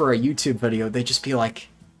them it was for a YouTube video, they'd just be like,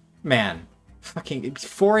 man, fucking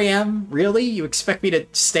 4 a.m.? Really? You expect me to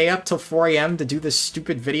stay up till 4 a.m. to do this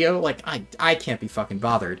stupid video? Like, I can't be fucking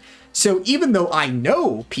bothered. So even though I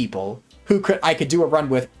know people who I could do a run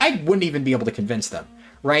with, I wouldn't even be able to convince them,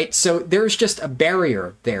 right? So there's just a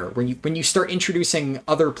barrier there when you start introducing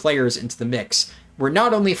other players into the mix, where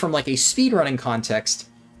not only from, like, a speedrunning context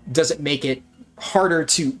does it make it harder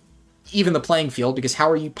to even the playing field, because how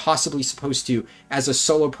are you possibly supposed to, as a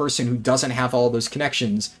solo person who doesn't have all those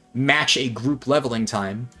connections, match a group leveling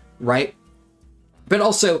time, right? But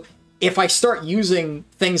also, if I start using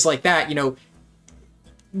things like that, you know,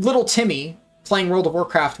 little Timmy playing World of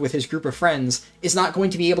Warcraft with his group of friends is not going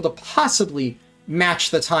to be able to possibly match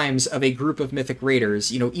the times of a group of Mythic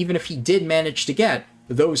Raiders, you know, even if he did manage to get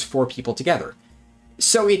those 4 people together.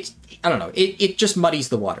 So I don't know, it just muddies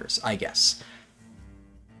the waters, I guess.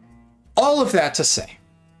 All of that to say,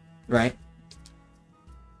 right?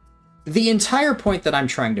 The entire point that I'm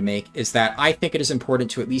trying to make is that I think it is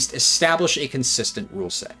important to at least establish a consistent rule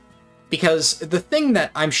set. Because the thing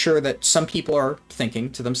that I'm sure that some people are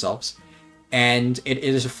thinking to themselves, and it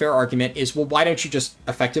is a fair argument, is, well, why don't you just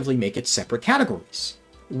effectively make it separate categories?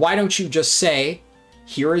 Why don't you just say,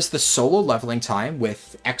 here is the solo leveling time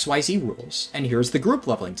with XYZ rules, and here's the group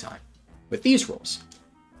leveling time with these rules?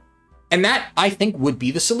 And that, I think, would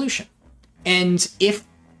be the solution. And if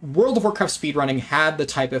World of Warcraft speedrunning had the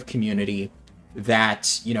type of community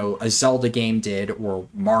that, you know, a Zelda game did, or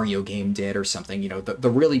Mario game did, or something, you know, the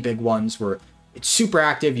really big ones where it's super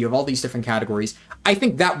active, you have all these different categories, I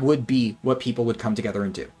think that would be what people would come together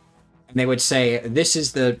and do. And they would say, this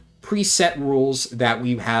is the preset rules that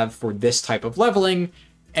we have for this type of leveling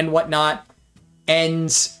and whatnot.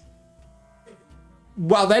 And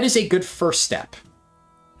while that is a good first step,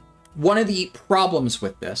 one of the problems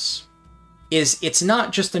with this is it's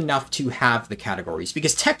not just enough to have the categories,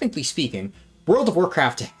 because technically speaking, World of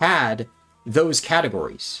Warcraft had those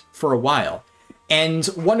categories for a while. And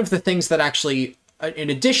one of the things that actually, in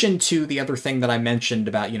addition to the other thing that I mentioned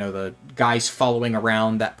about, you know, the guys following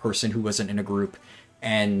around that person who wasn't in a group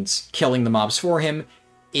and killing the mobs for him,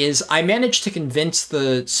 is I managed to convince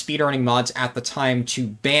the speedrunning mods at the time to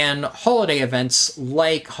ban holiday events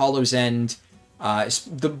like Hollow's End.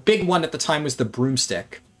 The big one at the time was the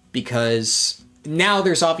broomstick, because now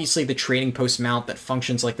there's obviously the trading post mount that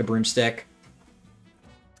functions like the broomstick.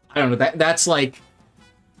 I don't know, that's like...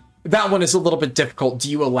 That one is a little bit difficult.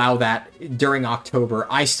 Do you allow that during October?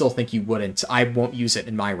 I still think you wouldn't. I won't use it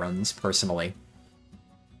in my runs, personally.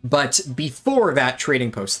 But before that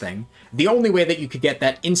trading post thing, the only way that you could get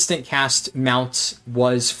that instant cast mount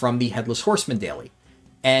was from the Headless Horseman daily.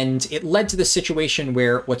 And it led to the situation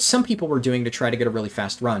where what some people were doing to try to get a really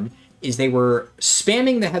fast run is they were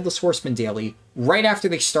spamming the Headless Horseman daily right after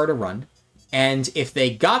they start a run. And if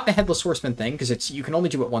they got the Headless Horseman thing, because you can only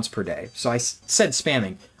do it once per day, so I said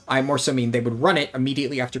spamming, I more so mean they would run it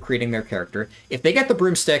immediately after creating their character. If they get the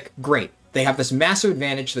broomstick, great. They have this massive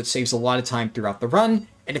advantage that saves a lot of time throughout the run,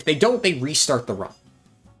 and if they don't, they restart the run.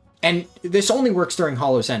 And this only works during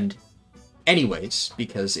Hollow's End anyways,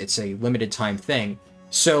 because it's a limited time thing.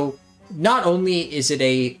 So not only is it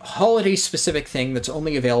a holiday-specific thing that's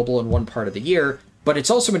only available in one part of the year, but it's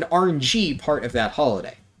also an RNG part of that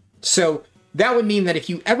holiday. So that would mean that if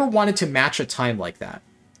you ever wanted to match a time like that,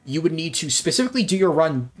 you would need to specifically do your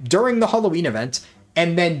run during the Halloween event,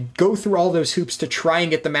 and then go through all those hoops to try and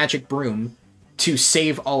get the magic broom to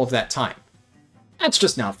save all of that time. That's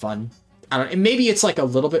just not fun. I don't know, and maybe it's like a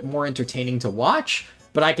little bit more entertaining to watch,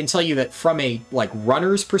 but I can tell you that from a like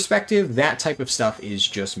runner's perspective, that type of stuff is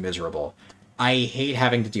just miserable. I hate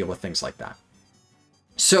having to deal with things like that.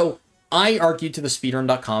 So I argued to the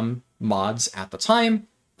speedrun.com mods at the time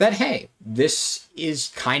that, hey, this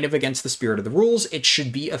is kind of against the spirit of the rules. It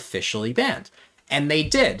should be officially banned. And they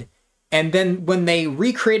did. And then when they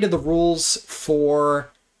recreated the rules for,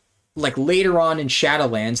 like, later on in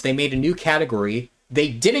Shadowlands, they made a new category. They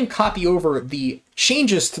didn't copy over the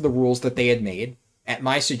changes to the rules that they had made at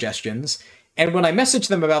my suggestions. And when I messaged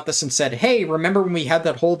them about this and said, hey, remember when we had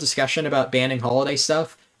that whole discussion about banning holiday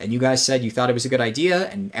stuff? And you guys said you thought it was a good idea,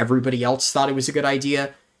 and everybody else thought it was a good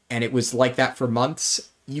idea, and it was like that for months.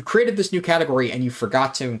 You created this new category and you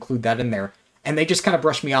forgot to include that in there. And they just kind of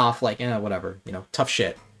brushed me off like, whatever, tough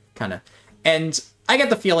shit, kind of. And I get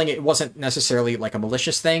the feeling it wasn't necessarily like a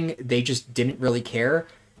malicious thing. They just didn't really care.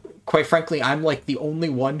 Quite frankly, I'm like the only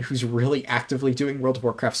one who's really actively doing World of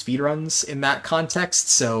Warcraft speedruns in that context.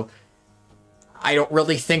 So I don't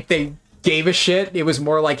really think they gave a shit. It was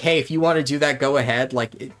more like, hey, if you want to do that, go ahead.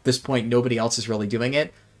 Like at this point, nobody else is really doing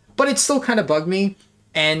it. But it still kind of bugged me.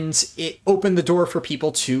 And it opened the door for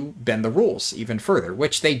people to bend the rules even further,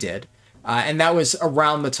 which they did. And that was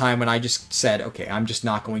around the time when I just said, okay, I'm just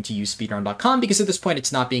not going to use speedrun.com because at this point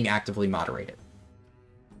it's not being actively moderated.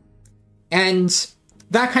 And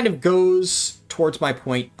that kind of goes towards my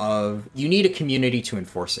point of you need a community to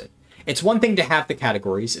enforce it. It's one thing to have the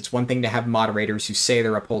categories. It's one thing to have moderators who say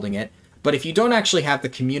they're upholding it. But if you don't actually have the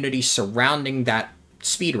community surrounding that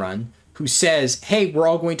speedrun who says, hey, we're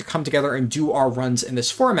all going to come together and do our runs in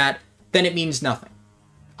this format, then it means nothing.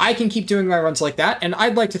 I can keep doing my runs like that, and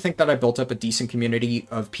I'd like to think that I built up a decent community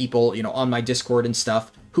of people, on my Discord and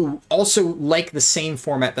stuff, who also like the same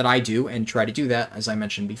format that I do and try to do that, as I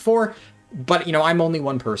mentioned before. But, I'm only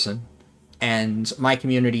one person, and my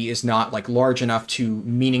community is not, like, large enough to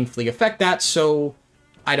meaningfully affect that, so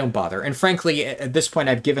I don't bother. And frankly, at this point,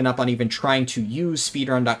 I've given up on even trying to use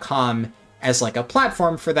speedrun.com as like a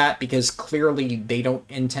platform for that, because clearly they don't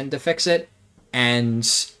intend to fix it,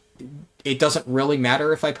 and it doesn't really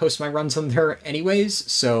matter if I post my runs on there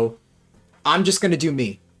anyways, so I'm just going to do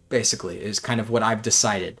me, basically, is kind of what I've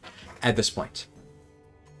decided at this point.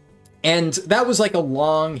 And that was like a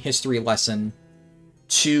long history lesson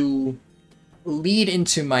to lead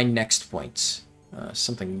into my next point.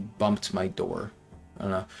 Something bumped my door. I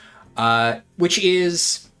don't know. Which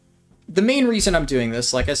is the main reason I'm doing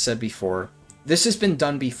this. Like I said before, this has been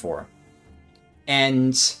done before.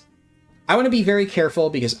 And I want to be very careful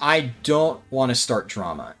because I don't want to start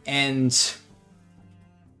drama. And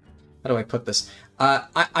how do I put this?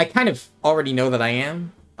 I kind of already know that I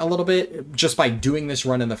am a little bit just by doing this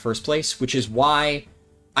run in the first place, which is why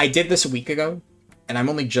I did this a week ago and I'm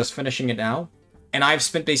only just finishing it now. And I've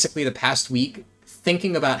spent basically the past week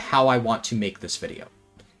thinking about how I want to make this video.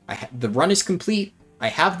 The run is complete. I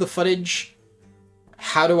have the footage.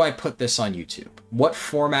 How do I put this on YouTube? What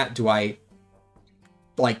format do I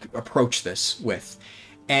approach this with?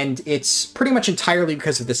 And it's pretty much entirely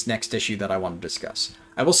because of this next issue that I want to discuss.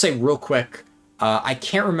 I will say real quick, I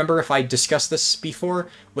can't remember if I discussed this before.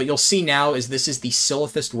 What you'll see now is this is the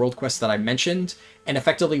Silithist world quest that I mentioned, and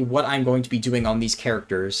effectively what I'm going to be doing on these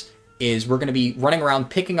characters is we're going to be running around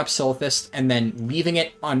picking up Silphist and then leaving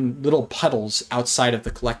it on little puddles outside of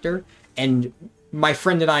the collector. And my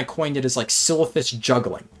friend and I coined it as like Silphist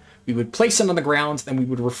juggling. We would place it on the ground, then we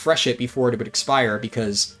would refresh it before it would expire,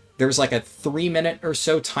 because there's like a 3-minute or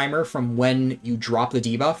so timer from when you drop the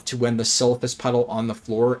debuff to when the Silphist puddle on the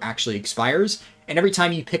floor actually expires. And every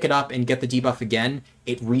time you pick it up and get the debuff again,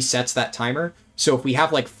 it resets that timer. So if we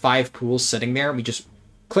have like 5 pools sitting there, we just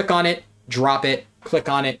click on it, drop it, click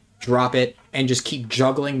on it, drop it, and just keep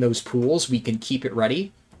juggling those pools. We can keep it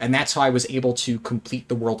ready. And that's how I was able to complete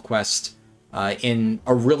the world quest in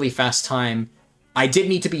a really fast time. I did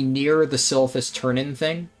need to be near the Silphist turn-in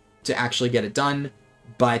thing to actually get it done,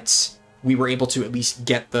 but we were able to at least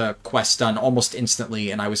get the quest done almost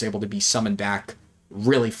instantly, and I was able to be summoned back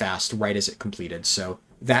really fast right as it completed, so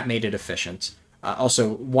that made it efficient. Also,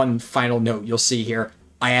 one final note you'll see here,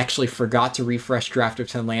 I actually forgot to refresh Draft of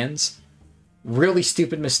 10 Lands. Really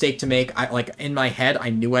stupid mistake to make. In my head, I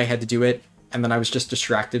knew I had to do it, and then I was just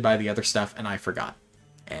distracted by the other stuff, and I forgot.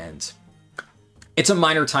 And it's a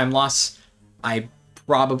minor time loss. I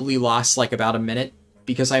probably lost like about a minute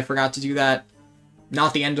because I forgot to do that.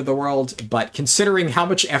 Not the end of the world, but considering how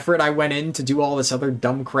much effort I went in to do all this other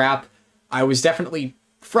dumb crap, I was definitely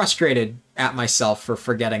frustrated at myself for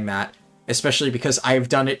forgetting that, especially because I've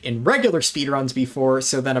done it in regular speedruns before,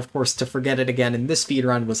 so then of course to forget it again in this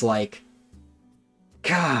speedrun was like,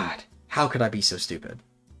 God, how could I be so stupid?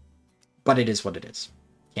 But it is what it is.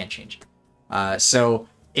 Can't change it. So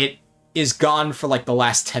it is gone for like the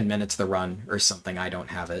last 10 minutes of the run or something. I don't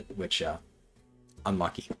have it, which,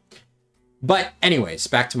 unlucky. But anyways,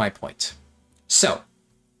 back to my point. So,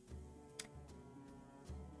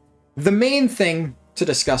 the main thing to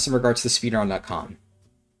discuss in regards to speedrun.com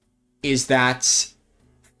is that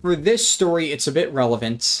for this story, it's a bit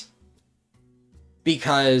relevant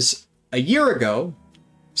because a year ago,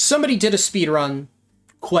 somebody did a speedrun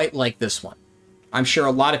quite like this one. I'm sure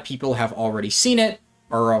a lot of people have already seen it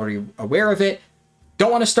or are already aware of it.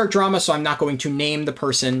 Don't want to start drama, so I'm not going to name the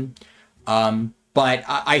person. But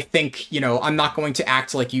I think, you know, I'm not going to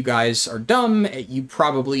act like you guys are dumb. You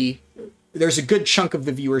probably... There's a good chunk of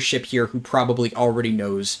the viewership here who probably already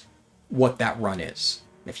knows what that run is.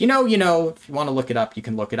 If you know, you know. If you want to look it up, you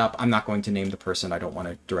can look it up. I'm not going to name the person. I don't want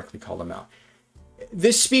to directly call them out.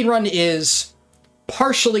 This speedrun is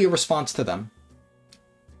partially a response to them,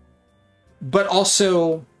 but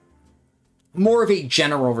also more of a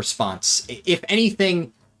general response. If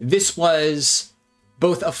anything, this was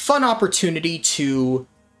both a fun opportunity to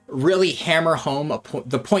really hammer home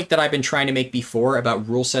the point that I've been trying to make before about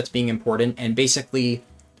rule sets being important, and basically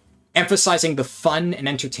emphasizing the fun and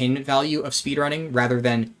entertainment value of speedrunning rather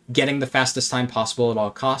than getting the fastest time possible at all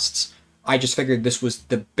costs. I just figured this was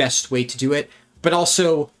the best way to do it. But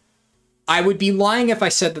also, I would be lying if I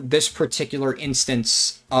said that this particular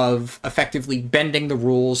instance of effectively bending the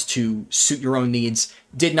rules to suit your own needs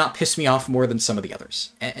did not piss me off more than some of the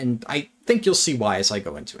others. And I think you'll see why as I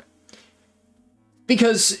go into it.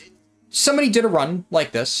 Because somebody did a run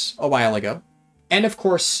like this a while ago. And of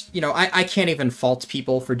course, you know, I can't even fault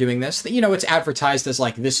people for doing this. You know, it's advertised as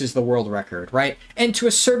like, this is the world record, right? And to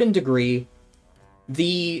a certain degree,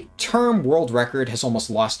 the term world record has almost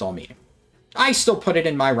lost all meaning. I still put it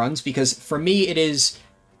in my runs because for me it is,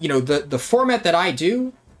 you know, the format that I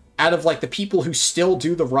do, out of like the people who still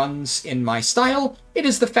do the runs in my style, it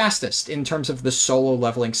is the fastest in terms of the solo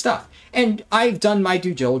leveling stuff. And I've done my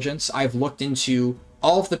due diligence. I've looked into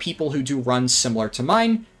all of the people who do runs similar to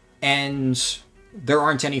mine, and there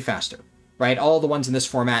aren't any faster, right? All the ones in this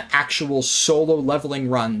format, actual solo leveling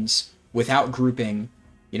runs without grouping,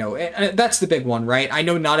 you know, that's the big one, right? I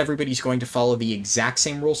know not everybody's going to follow the exact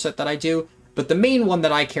same rule set that I do, but the main one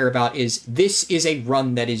that I care about is this is a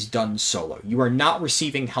run that is done solo. You are not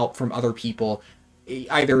receiving help from other people,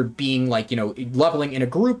 either being like, you know, leveling in a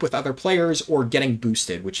group with other players or getting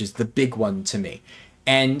boosted, which is the big one to me.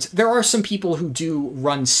 And there are some people who do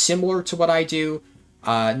run similar to what I do,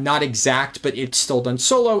 not exact, but it's still done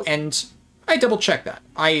solo, and I double check that.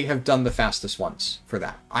 I have done the fastest ones for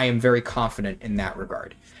that. I am very confident in that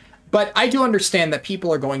regard. But I do understand that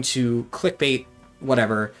people are going to clickbait,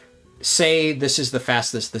 whatever, say this is the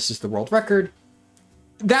fastest, this is the world record.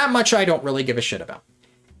 That much I don't really give a shit about.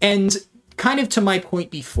 And kind of to my point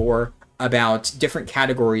before about different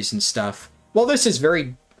categories and stuff, well, this is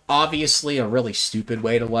very obviously a really stupid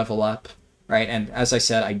way to level up, right? And as I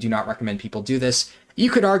said, I do not recommend people do this. You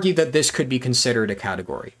could argue that this could be considered a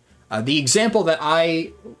category. The example that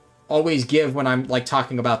I always give when I'm like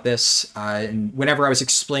talking about this, and whenever I was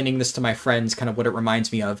explaining this to my friends, kind of what it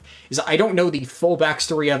reminds me of, is I don't know the full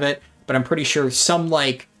backstory of it, but I'm pretty sure some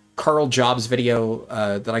like Carl Jobs video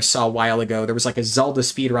that I saw a while ago. There was like a Zelda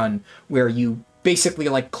speedrun where you basically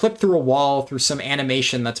like clip through a wall through some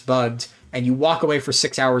animation that's bugged, and you walk away for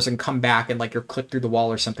 6 hours and come back and like you're clipped through the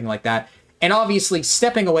wall or something like that. And obviously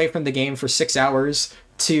stepping away from the game for 6 hours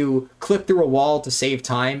to clip through a wall to save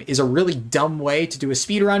time is a really dumb way to do a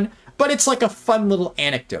speedrun, but it's like a fun little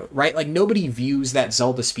anecdote, right? Like nobody views that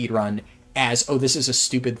Zelda speedrun as, oh, this is a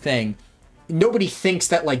stupid thing. Nobody thinks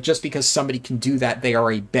that like just because somebody can do that, they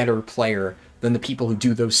are a better player than the people who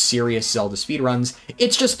do those serious Zelda speedruns.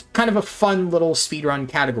 It's just kind of a fun little speedrun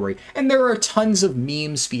category. And there are tons of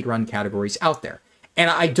meme speedrun categories out there.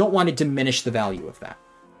 And I don't want to diminish the value of that.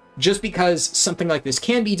 Just because something like this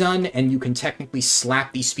can be done and you can technically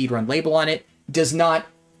slap the speedrun label on it does not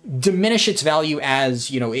diminish its value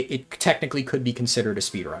as, you know, it technically could be considered a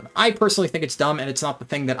speedrun. I personally think it's dumb and it's not the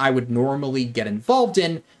thing that I would normally get involved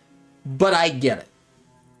in, but I get it,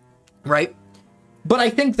 right? But I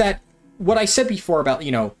think that what I said before about,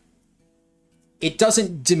 you know, it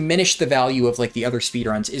doesn't diminish the value of like the other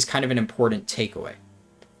speedruns is kind of an important takeaway.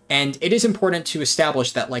 And it is important to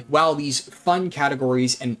establish that like while these fun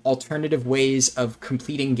categories and alternative ways of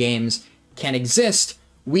completing games can exist,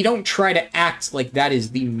 we don't try to act like that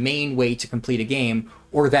is the main way to complete a game,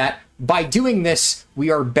 or that by doing this,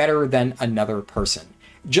 we are better than another person.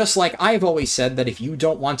 Just like I've always said that if you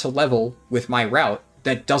don't want to level with my route,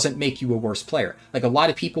 that doesn't make you a worse player. Like a lot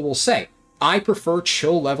of people will say, I prefer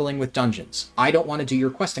chill leveling with dungeons. I don't want to do your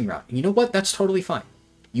questing route. And you know what? That's totally fine.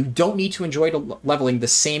 You don't need to enjoy leveling the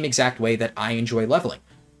same exact way that I enjoy leveling.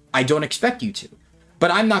 I don't expect you to. But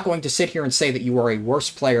I'm not going to sit here and say that you are a worse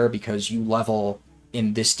player because you level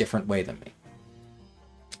in this different way than me.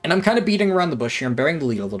 And I'm kind of beating around the bush here. I'm burying the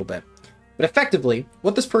lead a little bit. But effectively,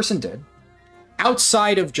 what this person did,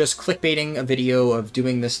 outside of just clickbaiting a video of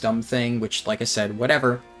doing this dumb thing, which, like I said,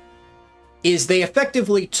 whatever, is they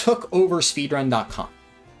effectively took over speedrun.com.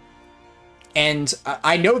 And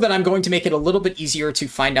I know that I'm going to make it a little bit easier to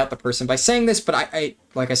find out the person by saying this, but I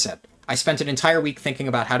like I said, I spent an entire week thinking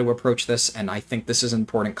about how to approach this, and I think this is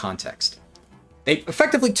important context. They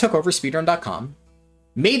effectively took over speedrun.com,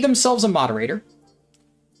 made themselves a moderator,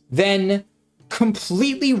 then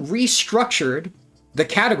completely restructured the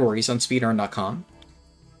categories on speedrun.com,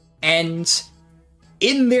 and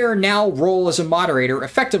in their now role as a moderator,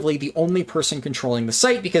 effectively the only person controlling the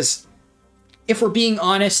site, because if we're being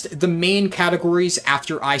honest, the main categories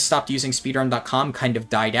after I stopped using speedrun.com kind of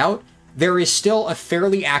died out. There is still a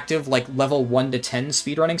fairly active, like, level 1 to 10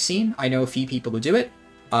 speedrunning scene. I know a few people who do it.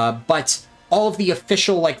 But all of the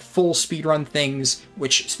official, like, full speedrun things,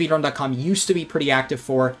 which speedrun.com used to be pretty active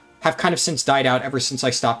for, have kind of since died out ever since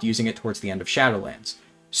I stopped using it towards the end of Shadowlands.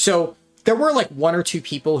 So there were, like, 1 or 2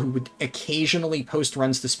 people who would occasionally post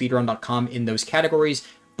runs to speedrun.com in those categories,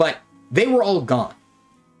 but they were all gone.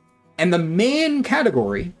 And the main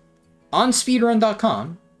category on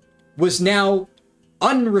speedrun.com was now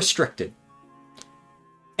unrestricted.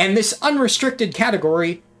 And this unrestricted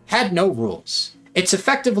category had no rules. It's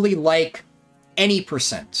effectively like any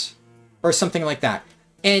percent or something like that.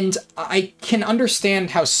 And I can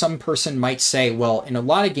understand how some person might say, well, in a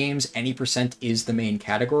lot of games, any percent is the main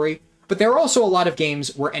category. But there are also a lot of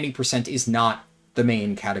games where any percent is not the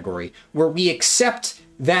main category, where we accept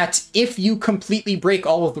that if you completely break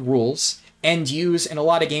all of the rules and use, in a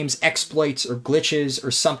lot of games, exploits or glitches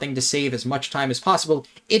or something to save as much time as possible,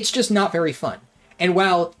 it's just not very fun. And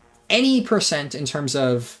while any percent in terms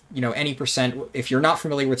of, you know, any percent, if you're not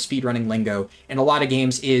familiar with speedrunning lingo, in a lot of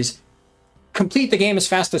games is complete the game as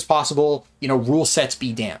fast as possible, you know, rule sets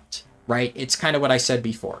be damned, right? It's kind of what I said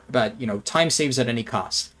before, but, you know, time saves at any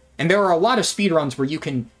cost. And there are a lot of speedruns where you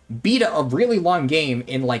can beat a really long game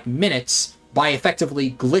in like minutes by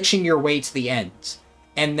effectively glitching your way to the end.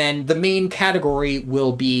 And then the main category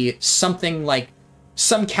will be something like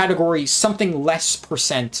some category, something less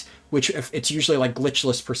percent, which it's usually like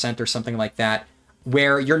glitchless percent or something like that,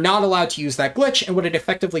 where you're not allowed to use that glitch, and what it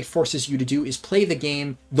effectively forces you to do is play the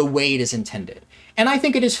game the way it is intended. And I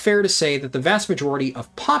think it is fair to say that the vast majority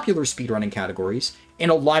of popular speedrunning categories in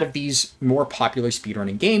a lot of these more popular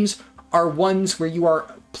speedrunning games are ones where you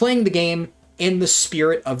are playing the game in the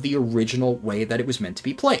spirit of the original way that it was meant to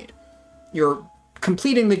be played. You're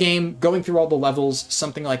completing the game, going through all the levels,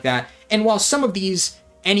 something like that. And while some of these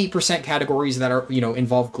any percent categories that are, you know,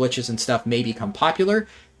 involve glitches and stuff may become popular,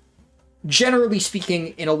 generally speaking,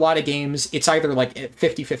 in a lot of games, it's either like a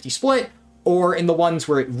 50-50 split, or in the ones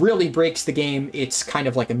where it really breaks the game, it's kind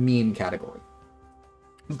of like a meme category.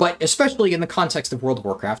 But especially in the context of World of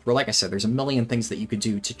Warcraft, where, like I said, there's a million things that you could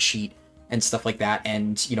do to cheat and stuff like that,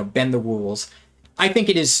 and, you know, bend the rules, I think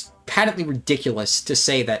it is patently ridiculous to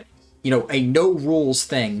say that a no rules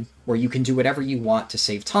thing where you can do whatever you want to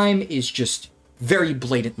save time is just very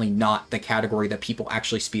blatantly not the category that people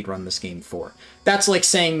actually speedrun this game for. That's like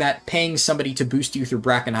saying that paying somebody to boost you through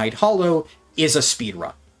Brackenhide Hollow is a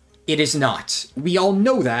speedrun. It is not. We all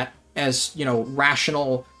know that as,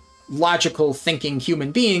 rational, logical thinking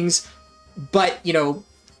human beings, but,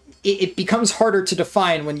 it becomes harder to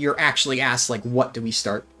define when you're actually asked, like, what do we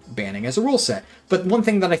start banning as a rule set? But one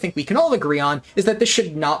thing that I think we can all agree on is that this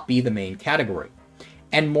should not be the main category.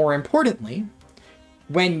 And more importantly,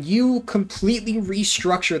 when you completely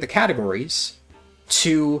restructure the categories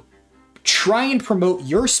to try and promote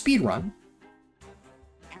your speedrun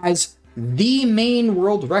as the main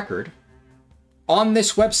world record on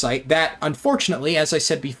this website that, unfortunately, as I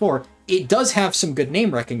said before, it does have some good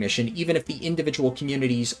name recognition, even if the individual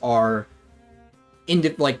communities are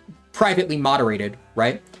privately moderated,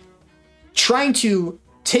 right? Trying to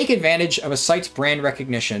take advantage of a site's brand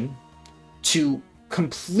recognition to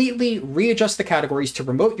completely readjust the categories to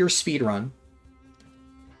promote your speedrun.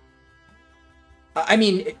 I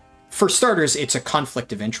mean, for starters, it's a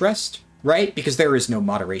conflict of interest, right? Because there is no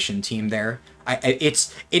moderation team there.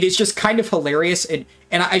 It is just kind of hilarious. And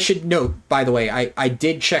I should note, by the way, I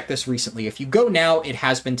did check this recently. If you go now, it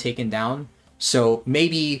has been taken down. So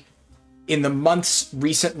maybe in the months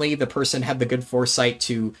recently, the person had the good foresight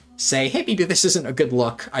to say, hey, maybe this isn't a good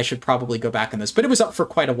look. I should probably go back on this. But it was up for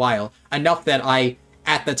quite a while. Enough that I,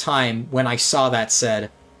 at the time, when I saw that,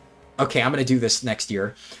 said, okay, I'm going to do this next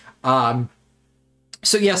year.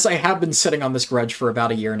 So yes, I have been sitting on this grudge for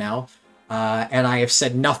about a year now. And I have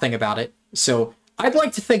said nothing about it. So I'd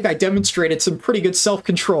like to think I demonstrated some pretty good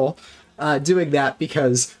self-control doing that,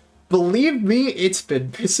 because believe me, it's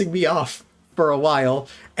been pissing me off for a while,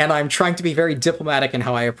 and I'm trying to be very diplomatic in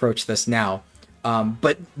how I approach this now.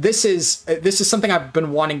 But this is something I've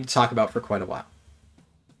been wanting to talk about for quite a while.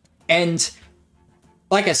 And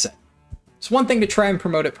like I said, it's one thing to try and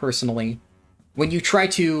promote it personally. When you try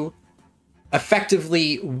to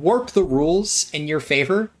effectively warp the rules in your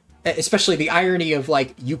favor, especially the irony of,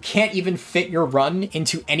 like, you can't even fit your run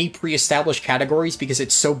into any pre-established categories because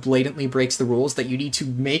it so blatantly breaks the rules that you need to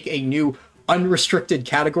make a new unrestricted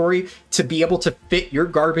category to be able to fit your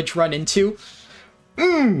garbage run into.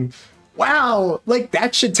 Wow, like,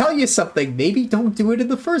 that should tell you something. Maybe don't do it in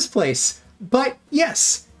the first place. But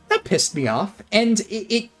yes, that pissed me off, and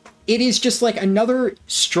it is just like another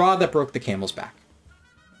straw that broke the camel's back.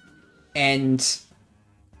 And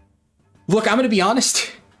look, I'm gonna be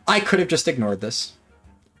honest, I could have just ignored this.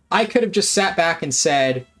 I could have just sat back and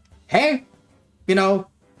said, hey,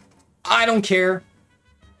 I don't care.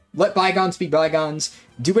 Let bygones be bygones.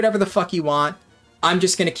 Do whatever the fuck you want. I'm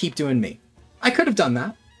just going to keep doing me. I could have done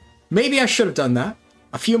that. Maybe I should have done that.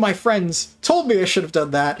 A few of my friends told me I should have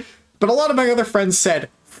done that. But a lot of my other friends said,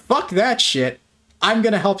 fuck that shit. I'm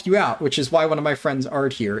going to help you out, which is why one of my friends,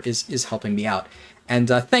 Ard, here is helping me out. And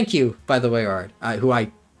thank you, by the way, Ard, who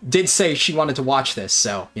I did say she wanted to watch this.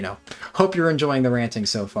 So, hope you're enjoying the ranting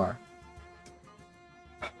so far.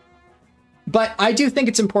 But I do think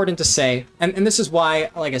it's important to say, and this is why,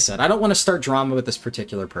 like I said, I don't want to start drama with this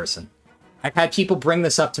particular person. I've had people bring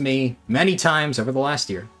this up to me many times over the last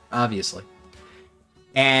year, obviously.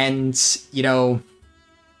 And,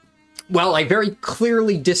 well, I very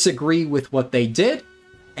clearly disagree with what they did,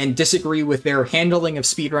 and disagree with their handling of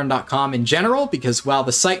speedrun.com in general, because while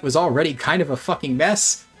the site was already kind of a fucking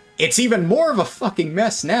mess, it's even more of a fucking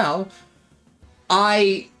mess now.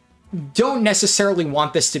 I don't necessarily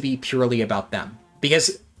want this to be purely about them,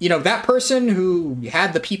 because, that person who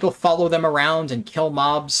had the people follow them around and kill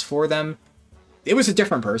mobs for them, it was a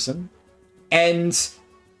different person. And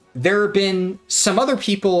there have been some other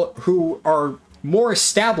people who are more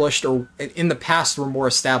established, or in the past were more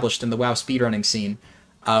established in the WoW speedrunning scene,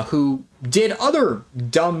 who did other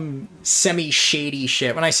dumb, semi-shady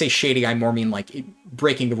shit. When I say shady, I more mean, like,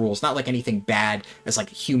 breaking the rules. Not like anything bad as,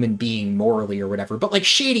 like, a human being morally or whatever, but, like,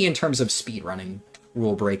 shady in terms of speedrunning,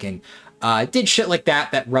 rule breaking. Did shit like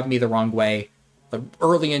that rubbed me the wrong way, like,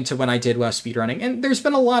 early into when I did WoW speedrunning, and there's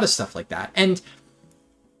been a lot of stuff like that. And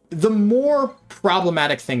the more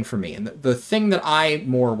problematic thing for me, and the thing that I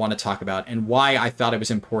more want to talk about, and why I thought it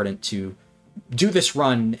was important to do this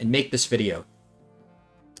run and make this video,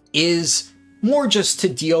 is more just to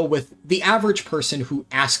deal with the average person who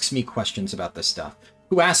asks me questions about this stuff.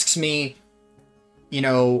 Who asks me,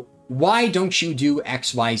 why don't you do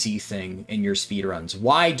XYZ thing in your speedruns?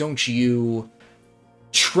 Why don't you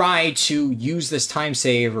try to use this time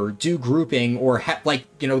save or do grouping, or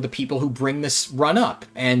the people who bring this run up?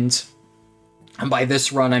 And and by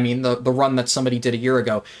this run, I mean the run that somebody did a year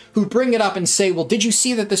ago, who bring it up and say, well, did you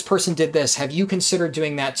see that this person did this? Have you considered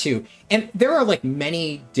doing that too? And there are like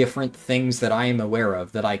many different things that I am aware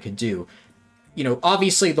of that I could do. You know,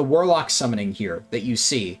 obviously the Warlock summoning here that you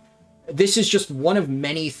see, this is just one of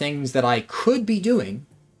many things that I could be doing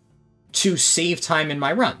to save time in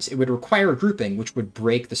my runs. It would require grouping, which would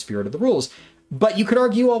break the spirit of the rules. But you could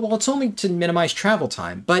argue, oh, well, it's only to minimize travel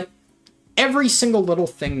time. But every single little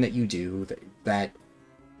thing that you do that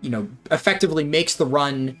you know, effectively makes the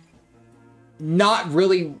run not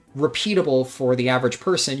really repeatable for the average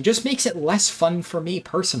person just makes it less fun for me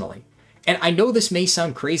personally. And I know this may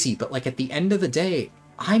sound crazy, but like at the end of the day,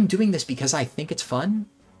 I'm doing this because I think it's fun.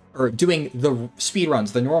 Or doing the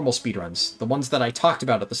speedruns, the normal speedruns, the ones that I talked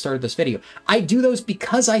about at the start of this video. I do those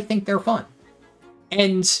because I think they're fun.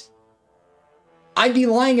 And I'd be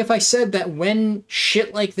lying if I said that when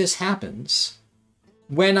shit like this happens,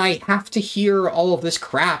 when I have to hear all of this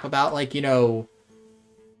crap about, like, you know,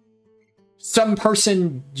 some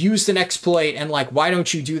person used an exploit and, like, why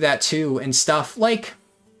don't you do that too and stuff, like,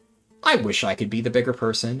 I wish I could be the bigger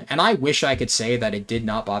person, and I wish I could say that it did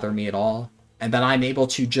not bother me at all, and that I'm able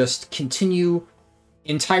to just continue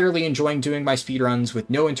entirely enjoying doing my speedruns with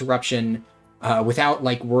no interruption, without,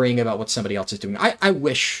 like, worrying about what somebody else is doing. I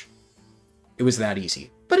wish it was that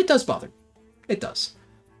easy, but it does bother me. It does.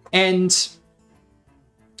 And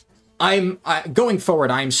going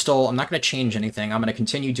forward, I'm not going to change anything. I'm going to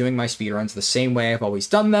continue doing my speedruns the same way I've always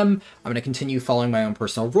done them. I'm going to continue following my own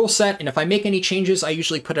personal rule set, and if I make any changes, I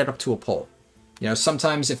usually put it up to a poll. You know,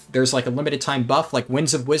 sometimes if there's like a limited time buff, like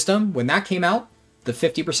Winds of Wisdom, when that came out, the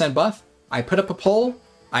 50% buff, I put up a poll.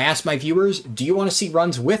 I asked my viewers, do you want to see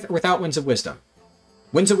runs with or without Winds of Wisdom?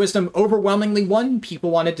 Winds of Wisdom overwhelmingly won. People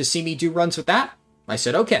wanted to see me do runs with that. I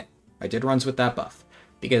said, okay, I did runs with that buff.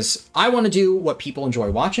 Because I want to do what people enjoy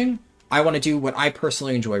watching. I want to do what I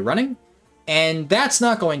personally enjoy running. And that's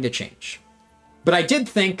not going to change. But I did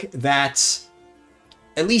think that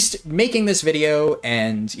at least making this video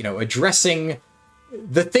and, you know, addressing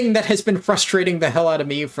the thing that has been frustrating the hell out of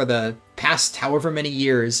me for the past however many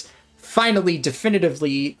years, finally,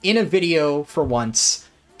 definitively, in a video for once,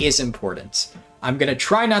 is important. I'm going to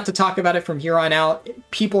try not to talk about it from here on out.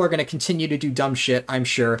 People are going to continue to do dumb shit, I'm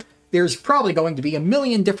sure. There's probably going to be a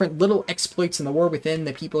million different little exploits in the War Within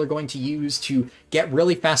that people are going to use to get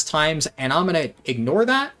really fast times, and I'm going to ignore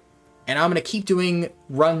that, and I'm going to keep doing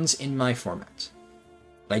runs in my format.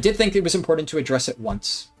 But I did think it was important to address it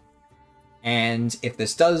once. And if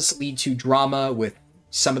this does lead to drama with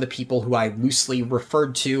some of the people who I loosely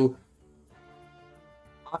referred to,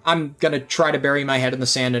 I'm going to try to bury my head in the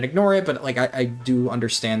sand and ignore it, but like I do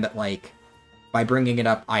understand that, like, by bringing it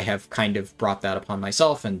up, I have kind of brought that upon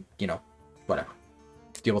myself, and, you know, whatever.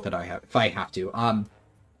 Deal with it if I have to.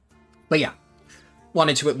 But yeah,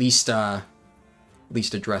 wanted to at least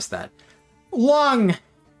address that. Long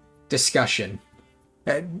discussion.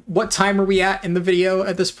 What time are we at in the video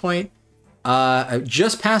at this point?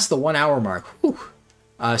 Just past the 1 hour mark. Whew.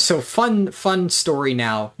 So fun story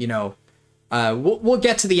now, you know. We'll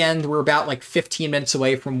get to the end. We're about like 15 minutes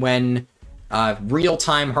away from when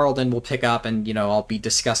real-time Harlden will pick up, and, you know, I'll be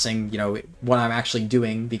discussing, you know, what I'm actually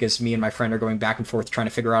doing, because me and my friend are going back and forth trying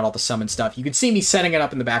to figure out all the summon stuff. You can see me setting it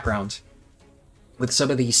up in the background with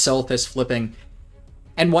some of the Silphus flipping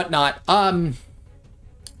and whatnot.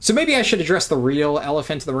 So maybe I should address the real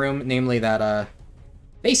elephant in the room, namely that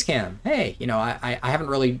face cam. Hey, you know, I haven't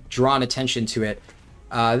really drawn attention to it.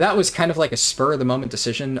 That was kind of like a spur-of-the-moment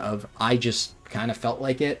decision of I just kind of felt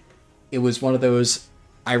like it. It was one of those,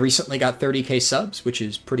 I recently got 30k subs, which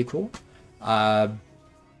is pretty cool.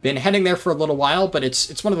 Been heading there for a little while, but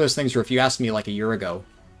it's one of those things where if you asked me like a year ago,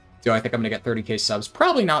 do I think I'm going to get 30k subs?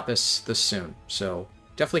 Probably not this soon. So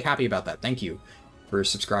definitely happy about that. Thank you for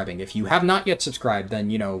subscribing. If you have not yet subscribed, then,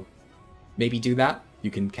 you know, maybe do that.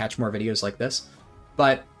 You can catch more videos like this.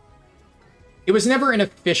 But it was never an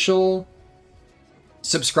official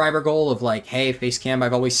subscriber goal of like, hey, Facecam,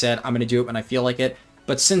 I've always said I'm going to do it when I feel like it.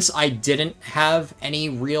 But since I didn't have any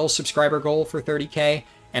real subscriber goal for 30k,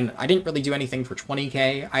 and I didn't really do anything for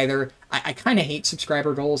 20k either, I kind of hate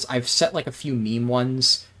subscriber goals. I've set like a few meme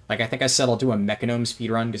ones. Like, I think I said I'll do a Mechanome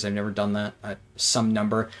speedrun because I've never done that at some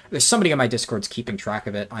number. There's somebody on my Discord's keeping track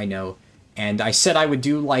of it, I know. And I said I would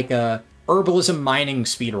do like a herbalism mining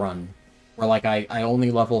speedrun, where like I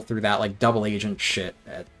only level through that like double agent shit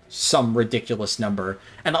at some ridiculous number.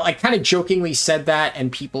 And I kind of jokingly said that,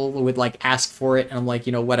 and people would like ask for it, and I'm like,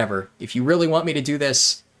 you know, whatever. If you really want me to do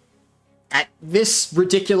this at this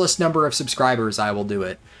ridiculous number of subscribers, I will do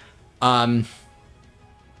it. And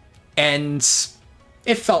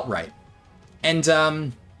it felt right.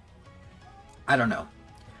 And I don't know.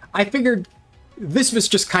 I figured this was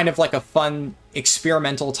just kind of like a fun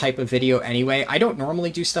experimental type of video anyway. I don't normally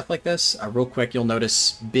do stuff like this. Real quick, you'll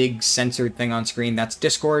notice big censored thing on screen. That's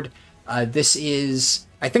Discord. This is,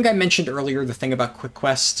 I think I mentioned earlier the thing about Quick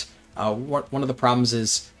Quest. One of the problems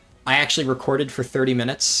is I actually recorded for 30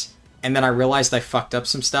 minutes and then I realized I fucked up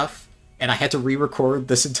some stuff and I had to re-record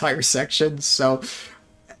this entire section. So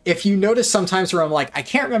if you notice sometimes where I'm like, I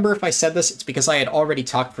can't remember if I said this, it's because I had already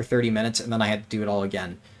talked for 30 minutes and then I had to do it all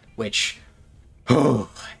again, which, oh,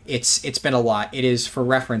 it's been a lot. It is, for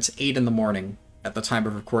reference, 8 in the morning at the time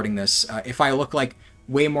of recording this. If I look like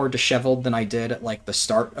way more disheveled than I did at like the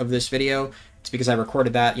start of this video, it's because I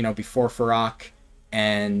recorded that, you know, before Farrakh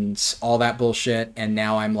and all that bullshit, and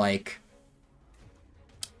now I'm like,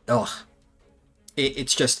 ugh.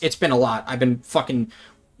 It's been a lot. I've been fucking...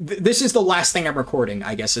 This is the last thing I'm recording,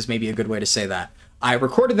 I guess, is maybe a good way to say that. I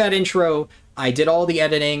recorded that intro, I did all the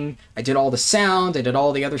editing, I did all the sound, I did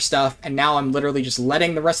all the other stuff, and now I'm literally just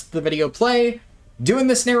letting the rest of the video play, doing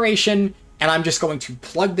this narration, and I'm just going to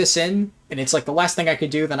plug this in, and it's like the last thing I could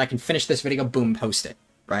do, then I can finish this video, boom, post it,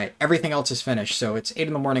 right? Everything else is finished, so it's 8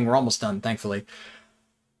 in the morning, we're almost done, thankfully.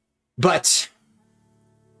 But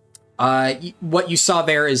what you saw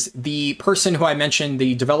there is the person who I mentioned,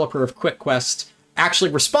 the developer of Quick Quest,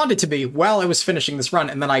 actually responded to me while I was finishing this run,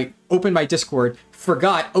 and then I opened my Discord,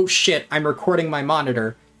 forgot, oh shit, I'm recording my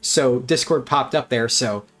monitor, so Discord popped up there,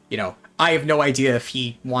 so, you know, I have no idea if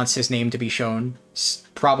he wants his name to be shown.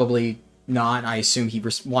 Probably not. I assume he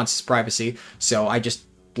wants his privacy, so I just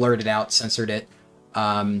blurred it out, censored it.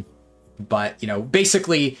 But, you know,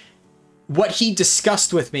 basically, what he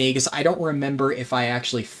discussed with me, because I don't remember if I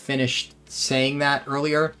actually finished saying that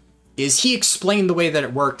earlier, is he explained the way that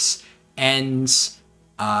it works, and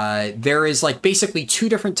there is like basically 2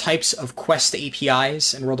 different types of quest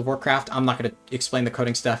APIs in World of Warcraft. I'm not going to explain the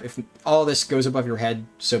coding stuff. If all this goes above your head,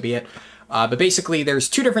 so be it. But basically there's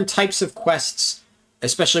 2 different types of quests,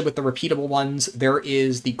 especially with the repeatable ones. There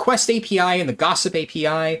is the quest API and the gossip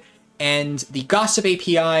API, and the gossip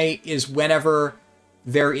API is whenever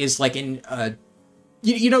there is like you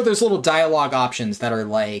know, those little dialogue options that are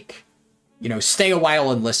like, you know, stay a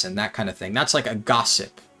while and listen, that kind of thing. That's like a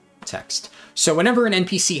gossip text. So whenever an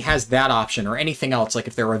NPC has that option or anything else, like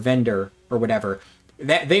if they're a vendor or whatever,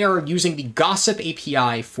 that they are using the gossip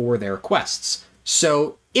API for their quests.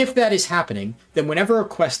 So if that is happening, then whenever a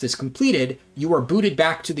quest is completed, you are booted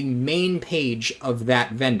back to the main page of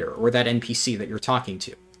that vendor or that NPC that you're talking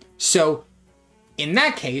to. So in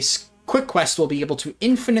that case, Quick Quest will be able to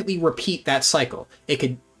infinitely repeat that cycle. It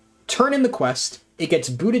could turn in the quest, it gets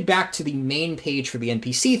booted back to the main page for the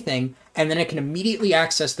NPC thing, and then it can immediately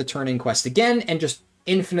access the turn-in quest again and just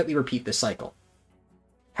infinitely repeat the cycle.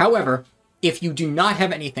 However, if you do not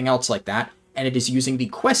have anything else like that, and it is using the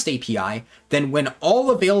quest API, then when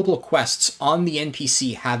all available quests on the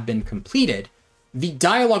NPC have been completed, the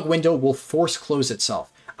dialogue window will force close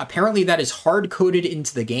itself. Apparently that is hard-coded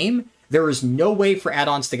into the game. There is no way for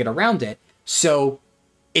add-ons to get around it, so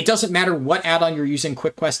it doesn't matter what add-on you're using,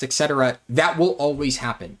 Quick Quest, etc., that will always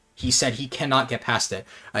happen. He said he cannot get past it.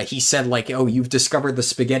 He said, like, oh, you've discovered the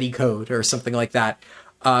spaghetti code or something like that.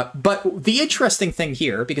 But the interesting thing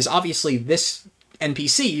here, because obviously this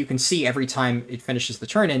NPC, you can see every time it finishes the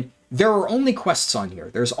turn-in, there are only quests on here.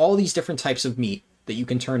 There's all these different types of meat that you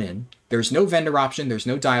can turn in. There's no vendor option. There's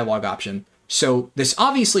no dialogue option. So this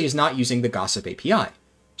obviously is not using the Gossip API.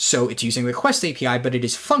 So it's using the Quest API, but it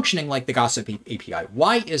is functioning like the Gossip API.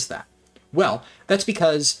 Why is that? Well, that's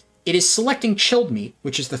because it is selecting chilled meat,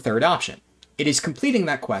 which is the third option. It is completing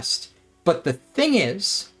that quest, but the thing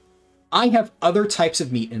is, I have other types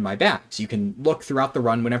of meat in my bags. You can look throughout the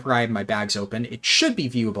run whenever I have my bags open. It should be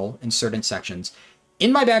viewable in certain sections.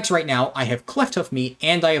 In my bags right now, I have cleft hoof meat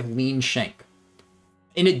and I have lean shank,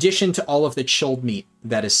 in addition to all of the chilled meat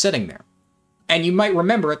that is sitting there. And you might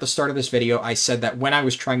remember at the start of this video, I said that when I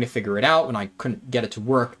was trying to figure it out, when I couldn't get it to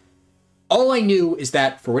work, all I knew is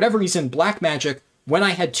that for whatever reason, black magic, when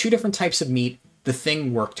I had 2 different types of meat, the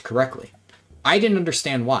thing worked correctly. I didn't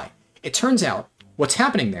understand why. It turns out what's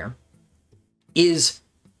happening there is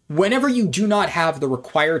whenever you do not have the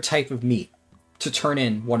required type of meat to turn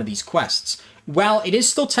in one of these quests, while it is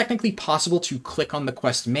still technically possible to click on the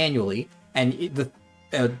quest manually and the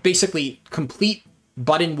basically complete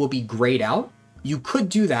button will be grayed out, you could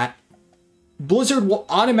do that. Blizzard will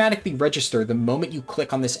automatically register the moment you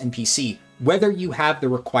click on this NPC whether you have the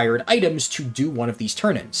required items to do one of these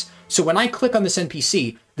turn-ins. So when I click on this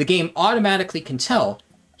NPC, the game automatically can tell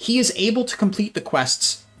he is able to complete the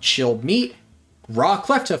quests chilled meat, raw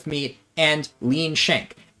cleft hoof meat, and lean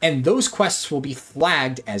shank. And those quests will be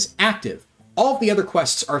flagged as active. all of the other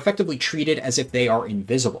quests are effectively treated as if they are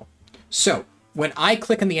invisible. So when I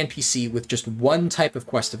click on the NPC with just one type of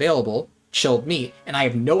quest available, chilled meat, and I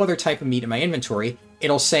have no other type of meat in my inventory,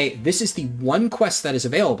 it'll say, this is the one quest that is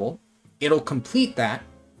available, it'll complete that,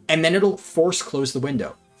 and then it'll force close the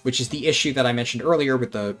window, which is the issue that I mentioned earlier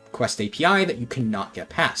with the quest API that you cannot get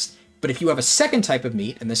past. But if you have a second type of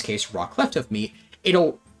meat, in this case, raw cleft hoof meat,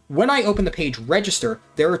 it'll, when I open the page register,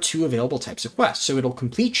 there are 2 available types of quests. So it'll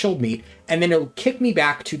complete chilled meat, and then it'll kick me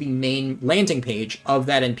back to the main landing page of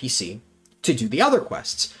that NPC to do the other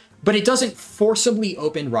quests. But it doesn't forcibly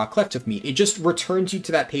open raw cleft hoof meat. It just returns you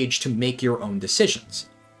to that page to make your own decisions.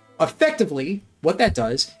 Effectively, what that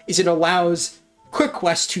does is it allows Quick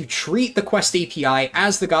Quest to treat the quest API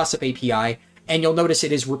as the gossip API, and you'll notice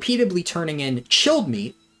it is repeatedly turning in chilled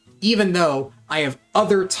meat, even though I have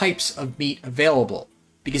other types of meat available,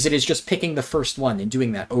 because it is just picking the first one and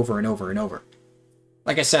doing that over and over and over.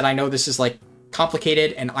 Like I said, I know this is like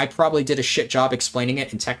complicated, and I probably did a shit job explaining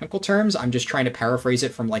it in technical terms. I'm just trying to paraphrase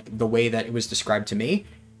it from like the way that it was described to me.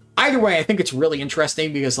 Either way, I think it's really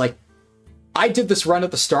interesting because like I did this run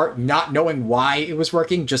at the start not knowing why it was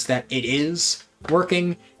working, just that it is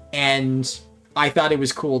working, and I thought it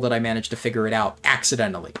was cool that I managed to figure it out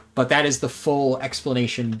accidentally. But that is the full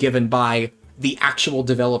explanation given by the actual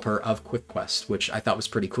developer of Quick Quest, which I thought was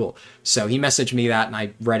pretty cool. So he messaged me that, and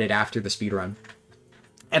I read it after the speedrun.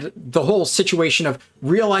 And the whole situation of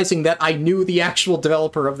realizing that I knew the actual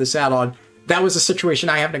developer of this add-on, that was a situation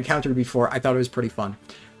I haven't encountered before. I thought it was pretty fun.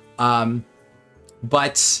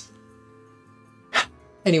 But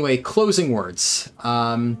anyway, closing words.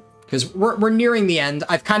 Because we're nearing the end.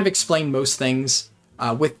 I've kind of explained most things.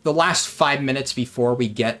 With the last 5 minutes before we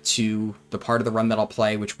get to the part of the run that I'll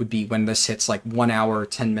play, which would be when this hits like 1 hour,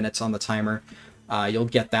 10 minutes on the timer, you'll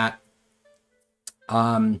get that.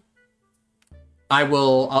 I'll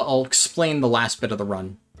explain the last bit of the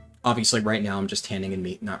run. Obviously, right now I'm just handing in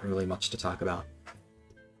meat, not really much to talk about.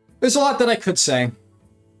 There's a lot that I could say.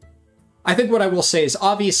 I think what I will say is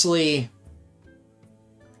obviously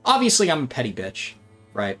I'm a petty bitch,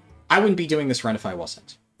 right? I wouldn't be doing this run if I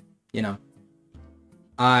wasn't, you know?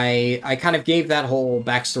 I kind of gave that whole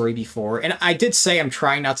backstory before, and I did say I'm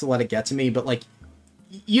trying not to let it get to me, but like,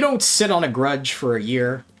 you don't sit on a grudge for a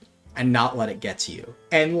year and not let it get to you.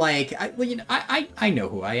 And like, I know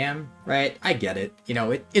who I am, right? I get it. You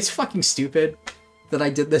know, it's fucking stupid that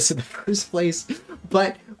I did this in the first place,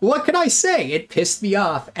 but what can I say? It pissed me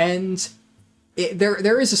off, and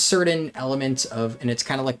there is a certain element of, and it's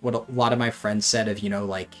kind of like what a lot of my friends said of, you know,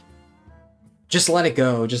 like, just let it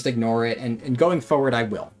go, just ignore it, and going forward, I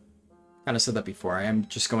will. Kind of said that before. I am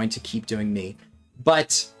just going to keep doing me.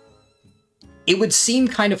 But it would seem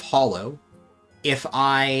kind of hollow if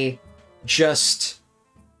I just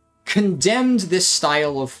condemned this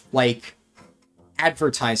style of, like,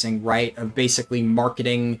 advertising, right? Of basically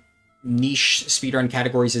marketing niche speedrun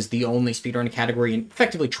categories as the only speedrun category and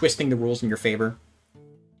effectively twisting the rules in your favor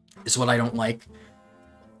is what I don't like.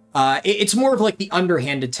 It's more of like the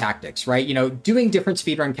underhanded tactics, right? You know, doing different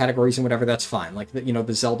speedrun categories and whatever, that's fine. Like, you know,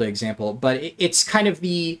 the Zelda example. But it's kind of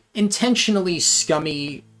the intentionally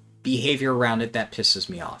scummy behavior around it that pisses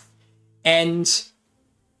me off. And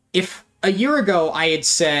if a year ago I had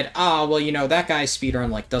said, oh, well, you know, that guy's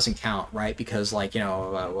speedrun, like, doesn't count, right? Because, like, you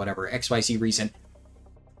know, whatever, XYZ reason.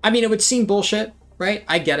 I mean, it would seem bullshit, right?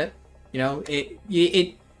 I get it. You know,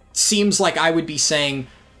 it seems like I would be saying,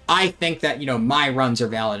 I think that, you know, my runs are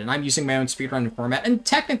valid and I'm using my own speedrun format. And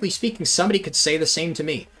technically speaking, somebody could say the same to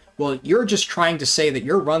me. Well, you're just trying to say that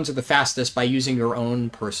your runs are the fastest by using your own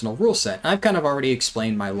personal rule set. And I've kind of already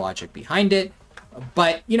explained my logic behind it.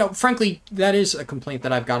 But, you know, frankly, that is a complaint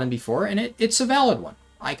that I've gotten before, and it's a valid one.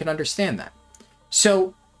 I can understand that.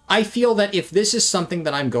 So I feel that if this is something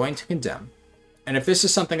that I'm going to condemn, and if this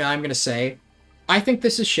is something that I'm going to say, I think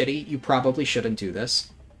this is shitty, you probably shouldn't do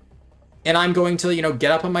this, and I'm going to, you know,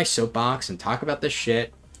 get up on my soapbox and talk about this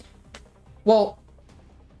shit, well,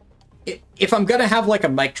 if I'm going to have, like, a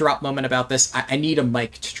mic drop moment about this, I need a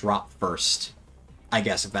mic to drop first, I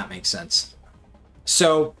guess, if that makes sense.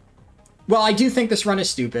 So, well, I do think this run is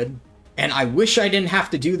stupid, and I wish I didn't have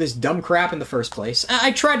to do this dumb crap in the first place.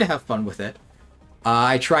 I tried to have fun with it.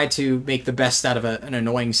 I tried to make the best out of an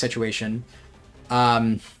annoying situation.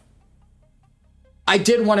 I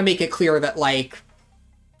did want to make it clear that, like,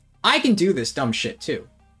 I can do this dumb shit too.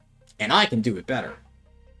 And I can do it better.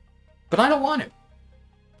 But I don't want to.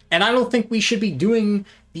 And I don't think we should be doing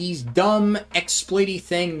these dumb, exploity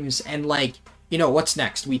things and, like, you know, what's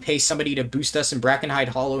next? We pay somebody to boost us in Brackenhide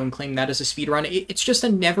Hollow and claim that as a speedrun. It's just a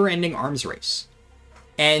never-ending arms race.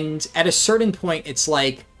 And at a certain point, it's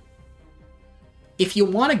like, if you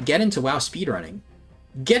want to get into WoW speedrunning,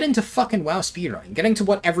 get into fucking WoW speedrunning. Get into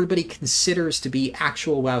what everybody considers to be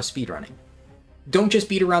actual WoW speedrunning. Don't just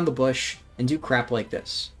beat around the bush and do crap like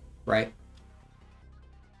this, right?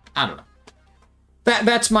 I don't know.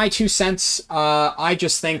 That's my 2 cents. I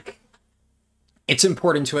just think it's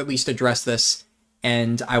important to at least address this,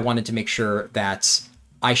 and I wanted to make sure that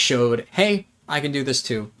I showed, hey, I can do this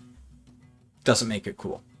too. Doesn't make it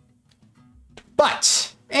cool.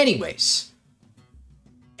 But, anyways,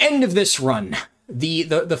 end of this run,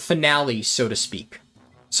 the finale, so to speak.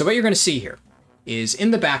 So what you're going to see here is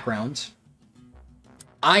in the background,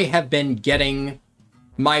 I have been getting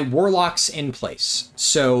my warlocks in place.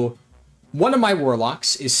 So one of my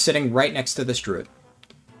warlocks is sitting right next to this druid.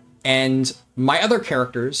 And my other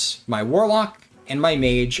characters, my warlock and my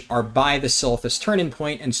mage, are by the Silithus turn-in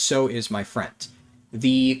point, and so is my friend.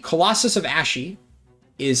 The Colossus of Ashy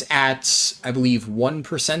is at, I believe,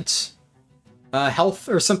 1% health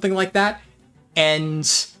or something like that. And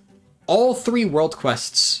all 3 world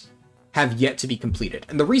quests have yet to be completed.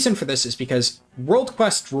 And the reason for this is because world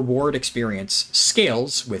quest reward experience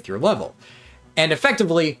scales with your level. And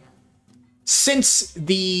effectively, since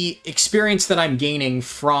the experience that I'm gaining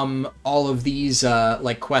from all of these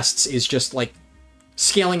like quests is just like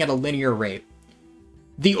scaling at a linear rate,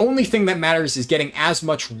 the only thing that matters is getting as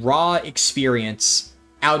much raw experience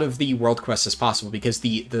out of the world quest as possible, because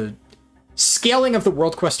the scaling of the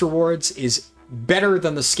world quest rewards is better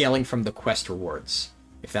than the scaling from the quest rewards,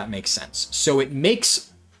 if that makes sense. So it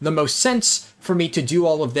makes the most sense for me to do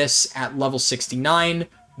all of this at level 69,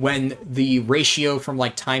 when the ratio from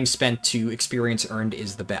like time spent to experience earned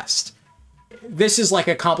is the best. This is like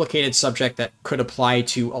a complicated subject that could apply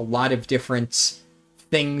to a lot of different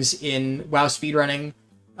things in WoW speedrunning.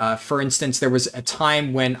 For instance, there was a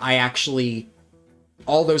time when I actually,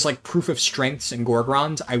 all those like proof of strengths in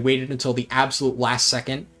Gorgrond, I waited until the absolute last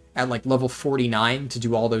second at like level 49 to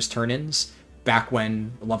do all those turn-ins, back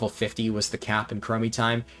when level 50 was the cap in Chromie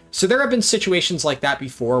time. So there have been situations like that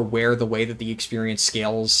before where the way that the experience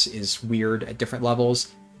scales is weird at different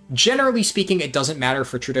levels. Generally speaking, it doesn't matter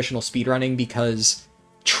for traditional speedrunning because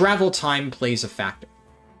travel time plays a factor.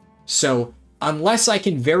 So unless I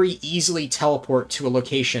can very easily teleport to a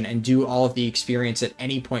location and do all of the experience at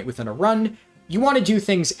any point within a run, you want to do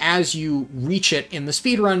things as you reach it in the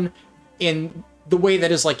speedrun in the way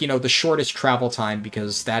that is like, you know, the shortest travel time,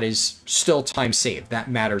 because that is still time saved. That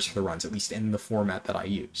matters for the runs, at least in the format that I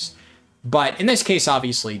use. But in this case,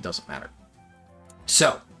 obviously, it doesn't matter.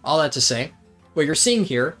 So, all that to say, what you're seeing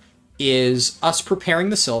here is us preparing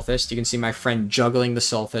the Silithus. You can see my friend juggling the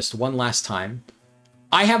Silithus one last time.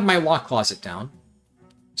 I have my lock closet down.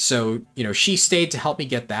 So, you know, she stayed to help me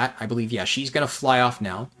get that. I believe, yeah, she's going to fly off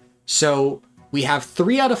now. So, we have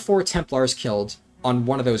 3 out of 4 Templars killed on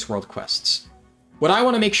one of those world quests. What I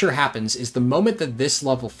want to make sure happens is the moment that this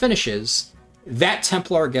level finishes, that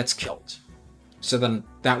Templar gets killed. So then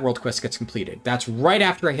that world quest gets completed. That's right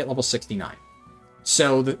after I hit level 69.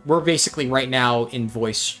 So we're basically right now in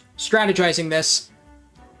voice strategizing this.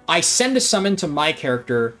 I send a summon to my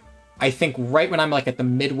character, I think right when I'm like at the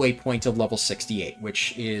midway point of level 68,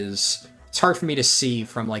 which is, it's hard for me to see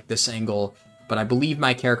from like this angle, but I believe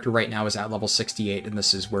my character right now is at level 68, and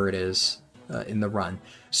this is where it is in the run.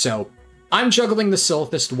 So I'm juggling the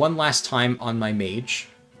Silithus one last time on my mage,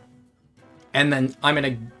 and then I'm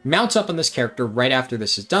going to mount up on this character right after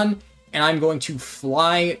this is done, and I'm going to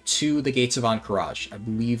fly to the Gates of Ahn'Qiraj. I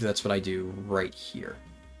believe that's what I do right here.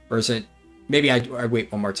 Or is it... Maybe I wait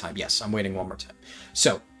one more time. Yes, I'm waiting one more time.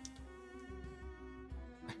 So,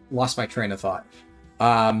 lost my train of thought.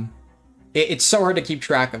 It's so hard to keep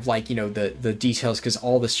track of, like, you know, the details, because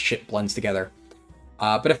all this shit blends together.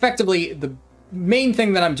 But effectively, the main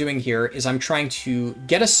thing that I'm doing here is I'm trying to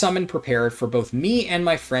get a summon prepared for both me and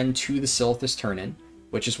my friend to the Silithus turn-in,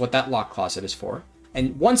 which is what that lock closet is for.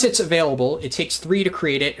 And once it's available, it takes 3 to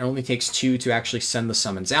create it, and only takes 2 to actually send the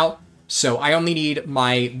summons out. So I only need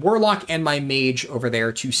my warlock and my mage over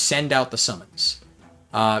there to send out the summons.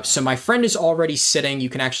 So my friend is already sitting, you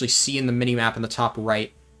can actually see in the minimap in the top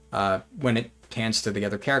right, when it pans to the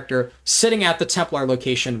other character, sitting at the Templar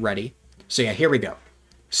location ready. So yeah, here we go.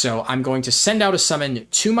 So I'm going to send out a summon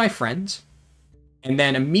to my friend, and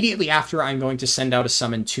then immediately after I'm going to send out a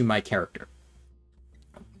summon to my character.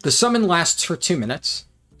 The summon lasts for 2 minutes,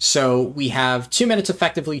 so we have 2 minutes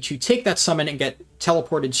effectively to take that summon and get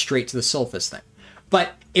teleported straight to the Silithus thing.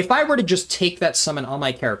 But if I were to just take that summon on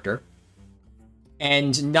my character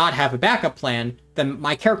and not have a backup plan, then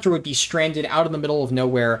my character would be stranded out in the middle of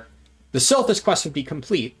nowhere. The Silithus quest would be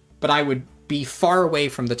complete, but I would be far away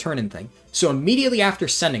from the turn-in thing. So immediately after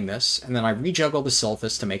sending this, and then I rejuggle the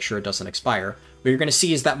Silithus to make sure it doesn't expire, what you're going to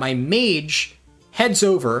see is that my mage heads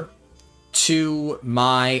over to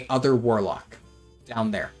my other warlock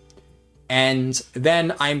down there. And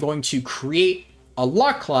then I'm going to create a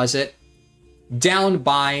lock closet down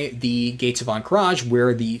by the Gates of Ancrage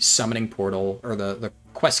where the summoning portal, or the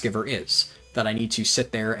quest giver is, that I need to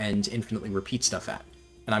sit there and infinitely repeat stuff at.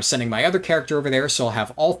 And I'm sending my other character over there, so I'll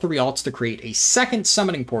have all 3 alts to create a second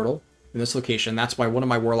summoning portal in this location. That's why one of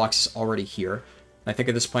my warlocks is already here. And I think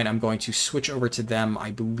at this point I'm going to switch over to them,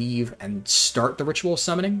 I believe, and start the ritual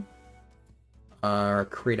summoning. Or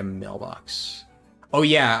create a mailbox. Oh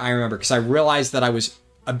yeah, I remember, because I realized that I was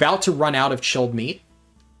about to run out of chilled meat.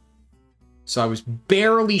 So I was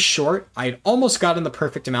barely short. I had almost gotten the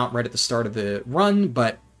perfect amount right at the start of the run,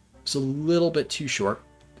 but it was a little bit too short.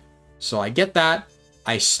 So I get that.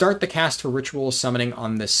 I start the cast for ritual summoning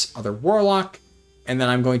on this other warlock, and then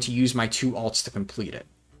I'm going to use my 2 alts to complete it.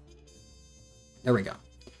 There we go.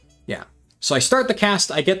 Yeah. So I start the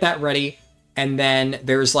cast, I get that ready, and then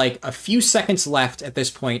there's like a few seconds left at this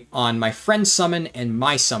point on my friend's summon and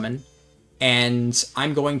my summon, and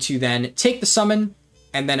I'm going to then take the summon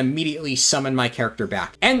and then immediately summon my character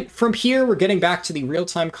back. And from here, we're getting back to the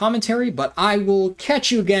real-time commentary, but I will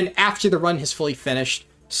catch you again after the run has fully finished.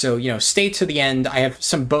 So, you know, stay to the end. I have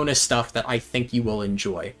some bonus stuff that I think you will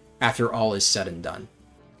enjoy after all is said and done.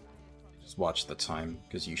 Just watch the time,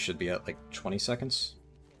 because you should be at like 20 seconds.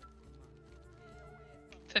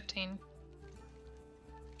 15.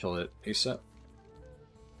 Kill it ASAP.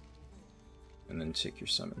 And then take your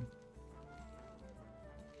summon.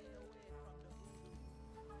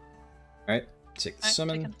 Alright, take the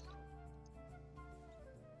summon. Taken.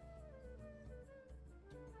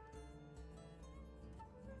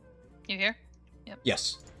 You here? Yep.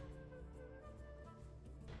 Yes.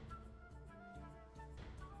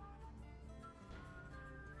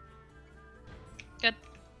 Good.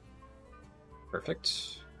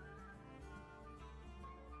 Perfect.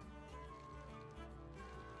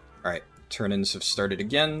 Alright, turn-ins have started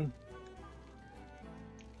again.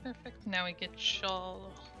 Perfect. Now we get Shaw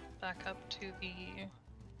back up to the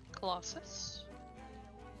Colossus.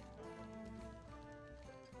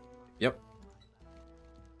 Yep.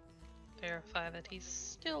 Verify that he's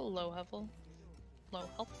still low health.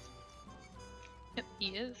 Yep, he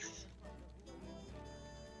is.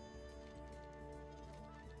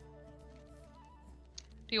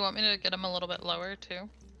 Do you want me to get him a little bit lower too?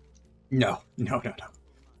 No. No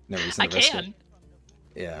reason to risk it. I can.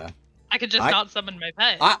 Yeah. I could just not summon my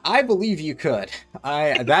pet. I believe you could.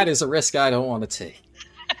 That is a risk I don't want to take.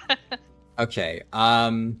 Okay,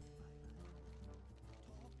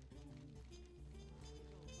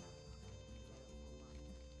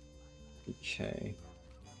 Okay.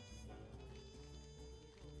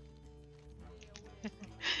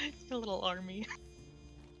 Your little army.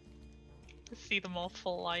 See them all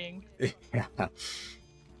flying. Yeah.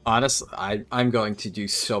 Honestly, I'm going to do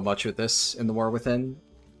so much with this in the War Within.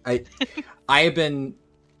 I have been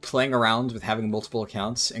playing around with having multiple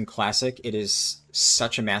accounts in Classic. It is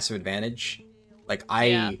such a massive advantage. Like,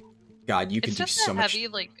 God, you can do so much heavy,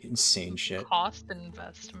 like, insane shit. Cost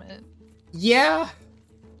investment. Yeah,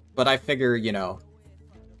 but I figure, you know,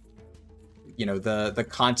 the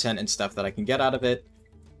content and stuff that I can get out of it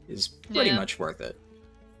is pretty much worth it.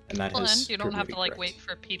 And that has you don't have to like wait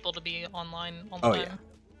for people to be online all the time. Yeah.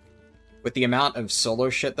 With the amount of solo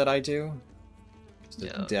shit that I do, it's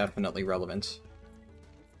definitely relevant.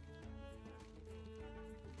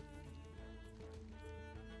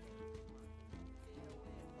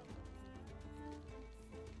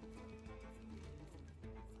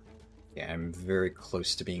 Yeah, I'm very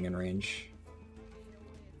close to being in range.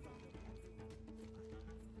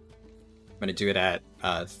 I'm gonna do it at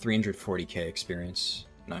 340k experience.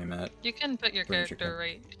 And I'm at. You can put your character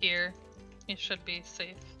right here. You should be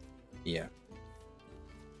safe. Yeah.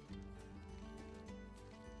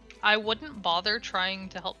 I wouldn't bother trying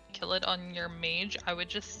to help kill it on your mage. I would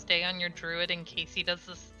just stay on your druid in case he does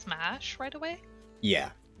the smash right away.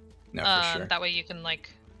 Yeah. No, for sure. That way you can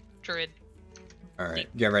like druid.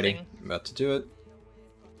 Alright, get ready. I'm about to do it.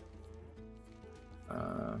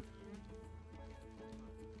 Alright,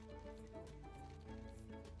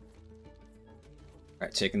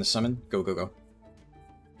 taking the summon. Go, go, go.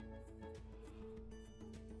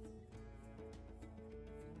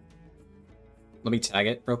 Let me tag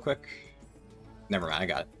it real quick. Never mind, I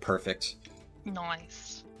got it. Perfect.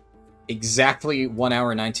 Nice. Exactly 1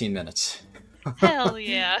 hour 19 minutes. Hell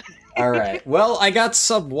yeah. Alright, well, I got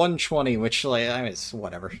sub 120, which, like, I mean, it's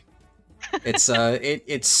whatever. It's,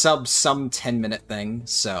 it's sub some 10-minute thing,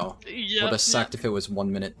 so would have sucked if it was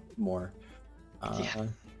 1 minute more.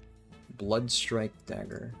 Bloodstrike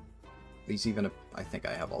Dagger. These even... I think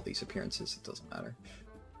I have all these appearances. It doesn't matter.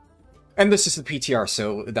 And this is the PTR,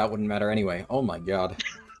 so that wouldn't matter anyway. Oh my god.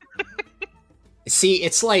 See,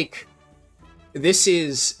 it's like... This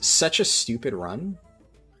is such a stupid run.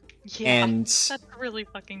 Yeah, and that's really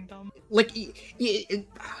fucking dumb. Like,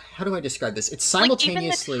 how do I describe this? It's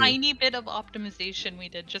simultaneously... Like, even the tiny bit of optimization we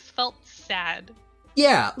did just felt sad.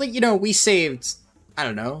 Yeah, like, you know, we saved, I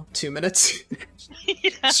don't know, 2 minutes?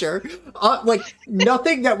 Yeah. Sure. Like,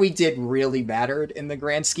 nothing that we did really mattered in the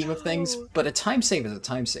grand scheme of things, but a time save is a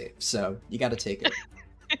time save, so you gotta take it.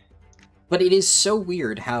 But it is so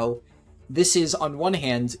weird how this is, on one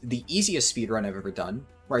hand, the easiest speedrun I've ever done,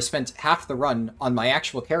 where I spent half the run on my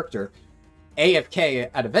actual character, AFK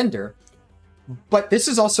at a vendor, but this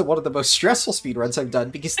is also one of the most stressful speedruns I've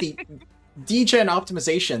done, because the degen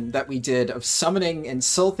optimization that we did of summoning and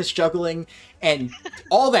soulfish juggling and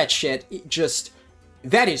all that shit,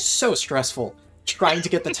 that is so stressful, trying to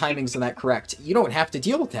get the timings on that correct. You don't have to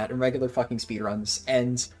deal with that in regular fucking speedruns,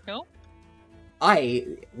 and... No?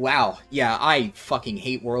 Wow, yeah, I fucking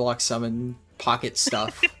hate Warlock Summon pocket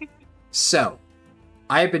stuff. So,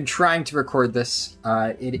 I've been trying to record this.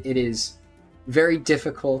 It is very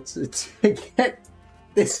difficult to get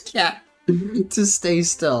this cat to stay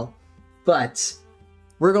still. But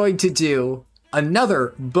we're going to do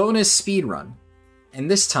another bonus speedrun. And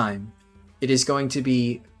this time, it is going to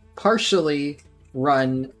be partially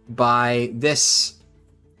run by this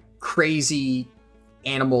crazy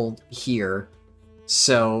animal here.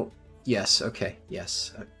 So, yes, okay,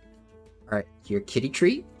 yes. Alright, here, kitty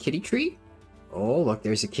treat, kitty treat. Oh, look,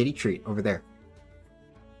 there's a kitty treat over there.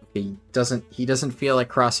 Okay, he doesn't feel like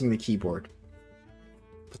crossing the keyboard.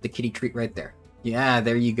 Put the kitty treat right there. Yeah,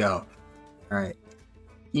 there you go. Alright.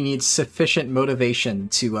 You need sufficient motivation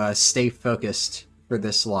to stay focused for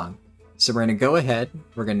this long. So we're gonna go ahead,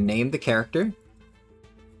 we're gonna name the character.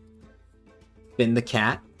 Finn the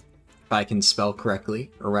cat. If I can spell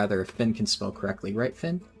correctly, or rather if Finn can spell correctly, right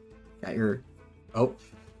Finn? Got your... Oh.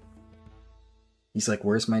 He's like,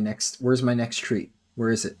 where's my next treat? Where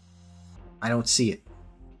is it? I don't see it.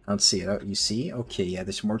 I don't see it. Oh, you see? Okay, yeah,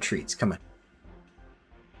 there's more treats. Come on.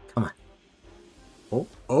 Come on. Oh,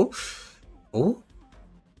 oh, oh.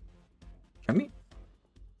 Come here.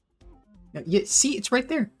 Yeah, see, it's right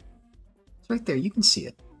there. It's right there. You can see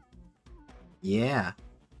it. Yeah.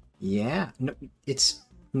 Yeah. No, it's...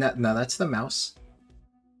 No, that's the mouse.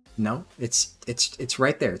 No, it's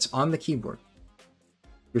right there. It's on the keyboard.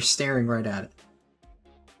 You're staring right at it.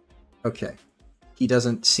 Okay. He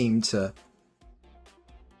doesn't seem to...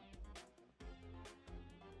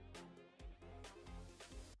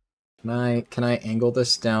 Can I angle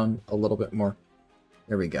this down a little bit more?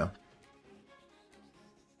 There we go.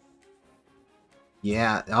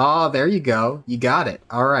 Yeah. Oh, there you go. You got it.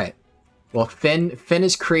 All right. Well, Finn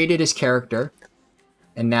has created his character.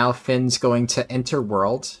 And now Finn's going to enter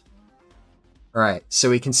world. Alright, so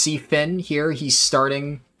we can see Finn here. He's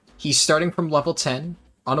starting from level 10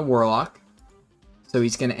 on a Warlock. So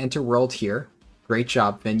he's going to enter world here. Great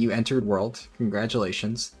job, Finn. You entered world.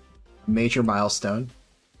 Congratulations. Major milestone.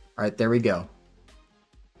 Alright, there we go.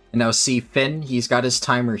 And now see Finn, he's got his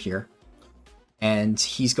timer here. And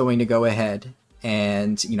he's going to go ahead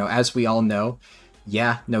and, you know, as we all know,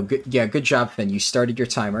 good job, Finn. You started your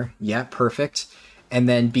timer. Yeah, perfect. And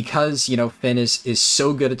then because, you know, Finn is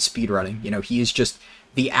so good at speedrunning, you know, he is just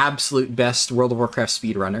the absolute best World of Warcraft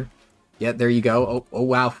speedrunner. Yeah, there you go. Oh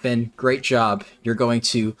wow, Finn, great job. You're going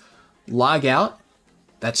to log out.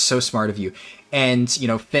 That's so smart of you. And, you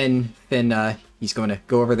know, Finn, he's going to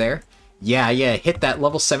go over there. Yeah, hit that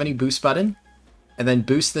level 70 boost button. And then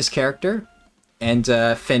boost this character. And,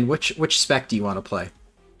 Finn, which spec do you want to play?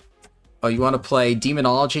 Oh, you want to play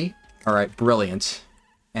Demonology? Alright, brilliant.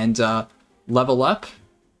 And, level up.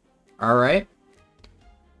 Alright.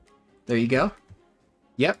 There you go.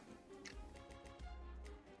 Yep.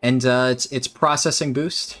 And it's processing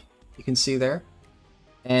boost. You can see there.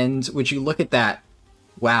 And would you look at that?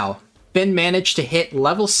 Wow. Finn managed to hit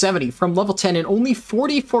level 70 from level 10 in only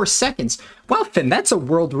 44 seconds. Wow, Finn, that's a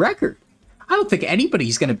world record. I don't think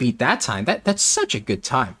anybody's going to beat that time. That's such a good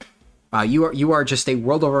time. Wow, you are just a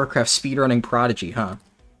World of Warcraft speedrunning prodigy, huh?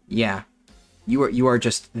 Yeah. You are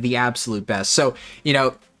just the absolute best. So, you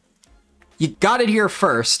know, you got it here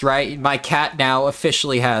first, right? My cat now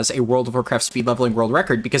officially has a World of Warcraft speed leveling world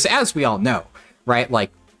record because, as we all know, right,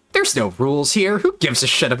 like, there's no rules here. Who gives a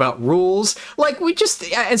shit about rules? Like, we just,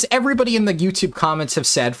 as everybody in the YouTube comments have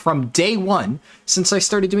said from day one, since I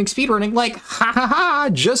started doing speedrunning, like,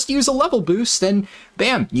 just use a level boost and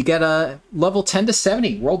bam, you get a level 10 to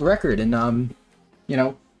 70 world record in, you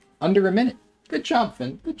know, under a minute. Good job,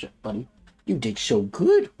 Finn. Good job, buddy. You did so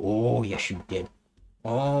good. Oh, yes, you did.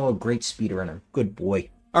 Oh, great speedrunner. Good boy.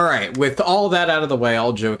 Alright, with all that out of the way,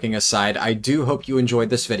 all joking aside, I do hope you enjoyed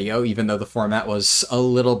this video, even though the format was a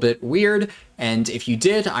little bit weird. And if you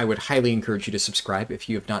did, I would highly encourage you to subscribe if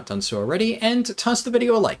you have not done so already, and toss the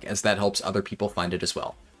video a like, as that helps other people find it as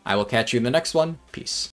well. I will catch you in the next one. Peace.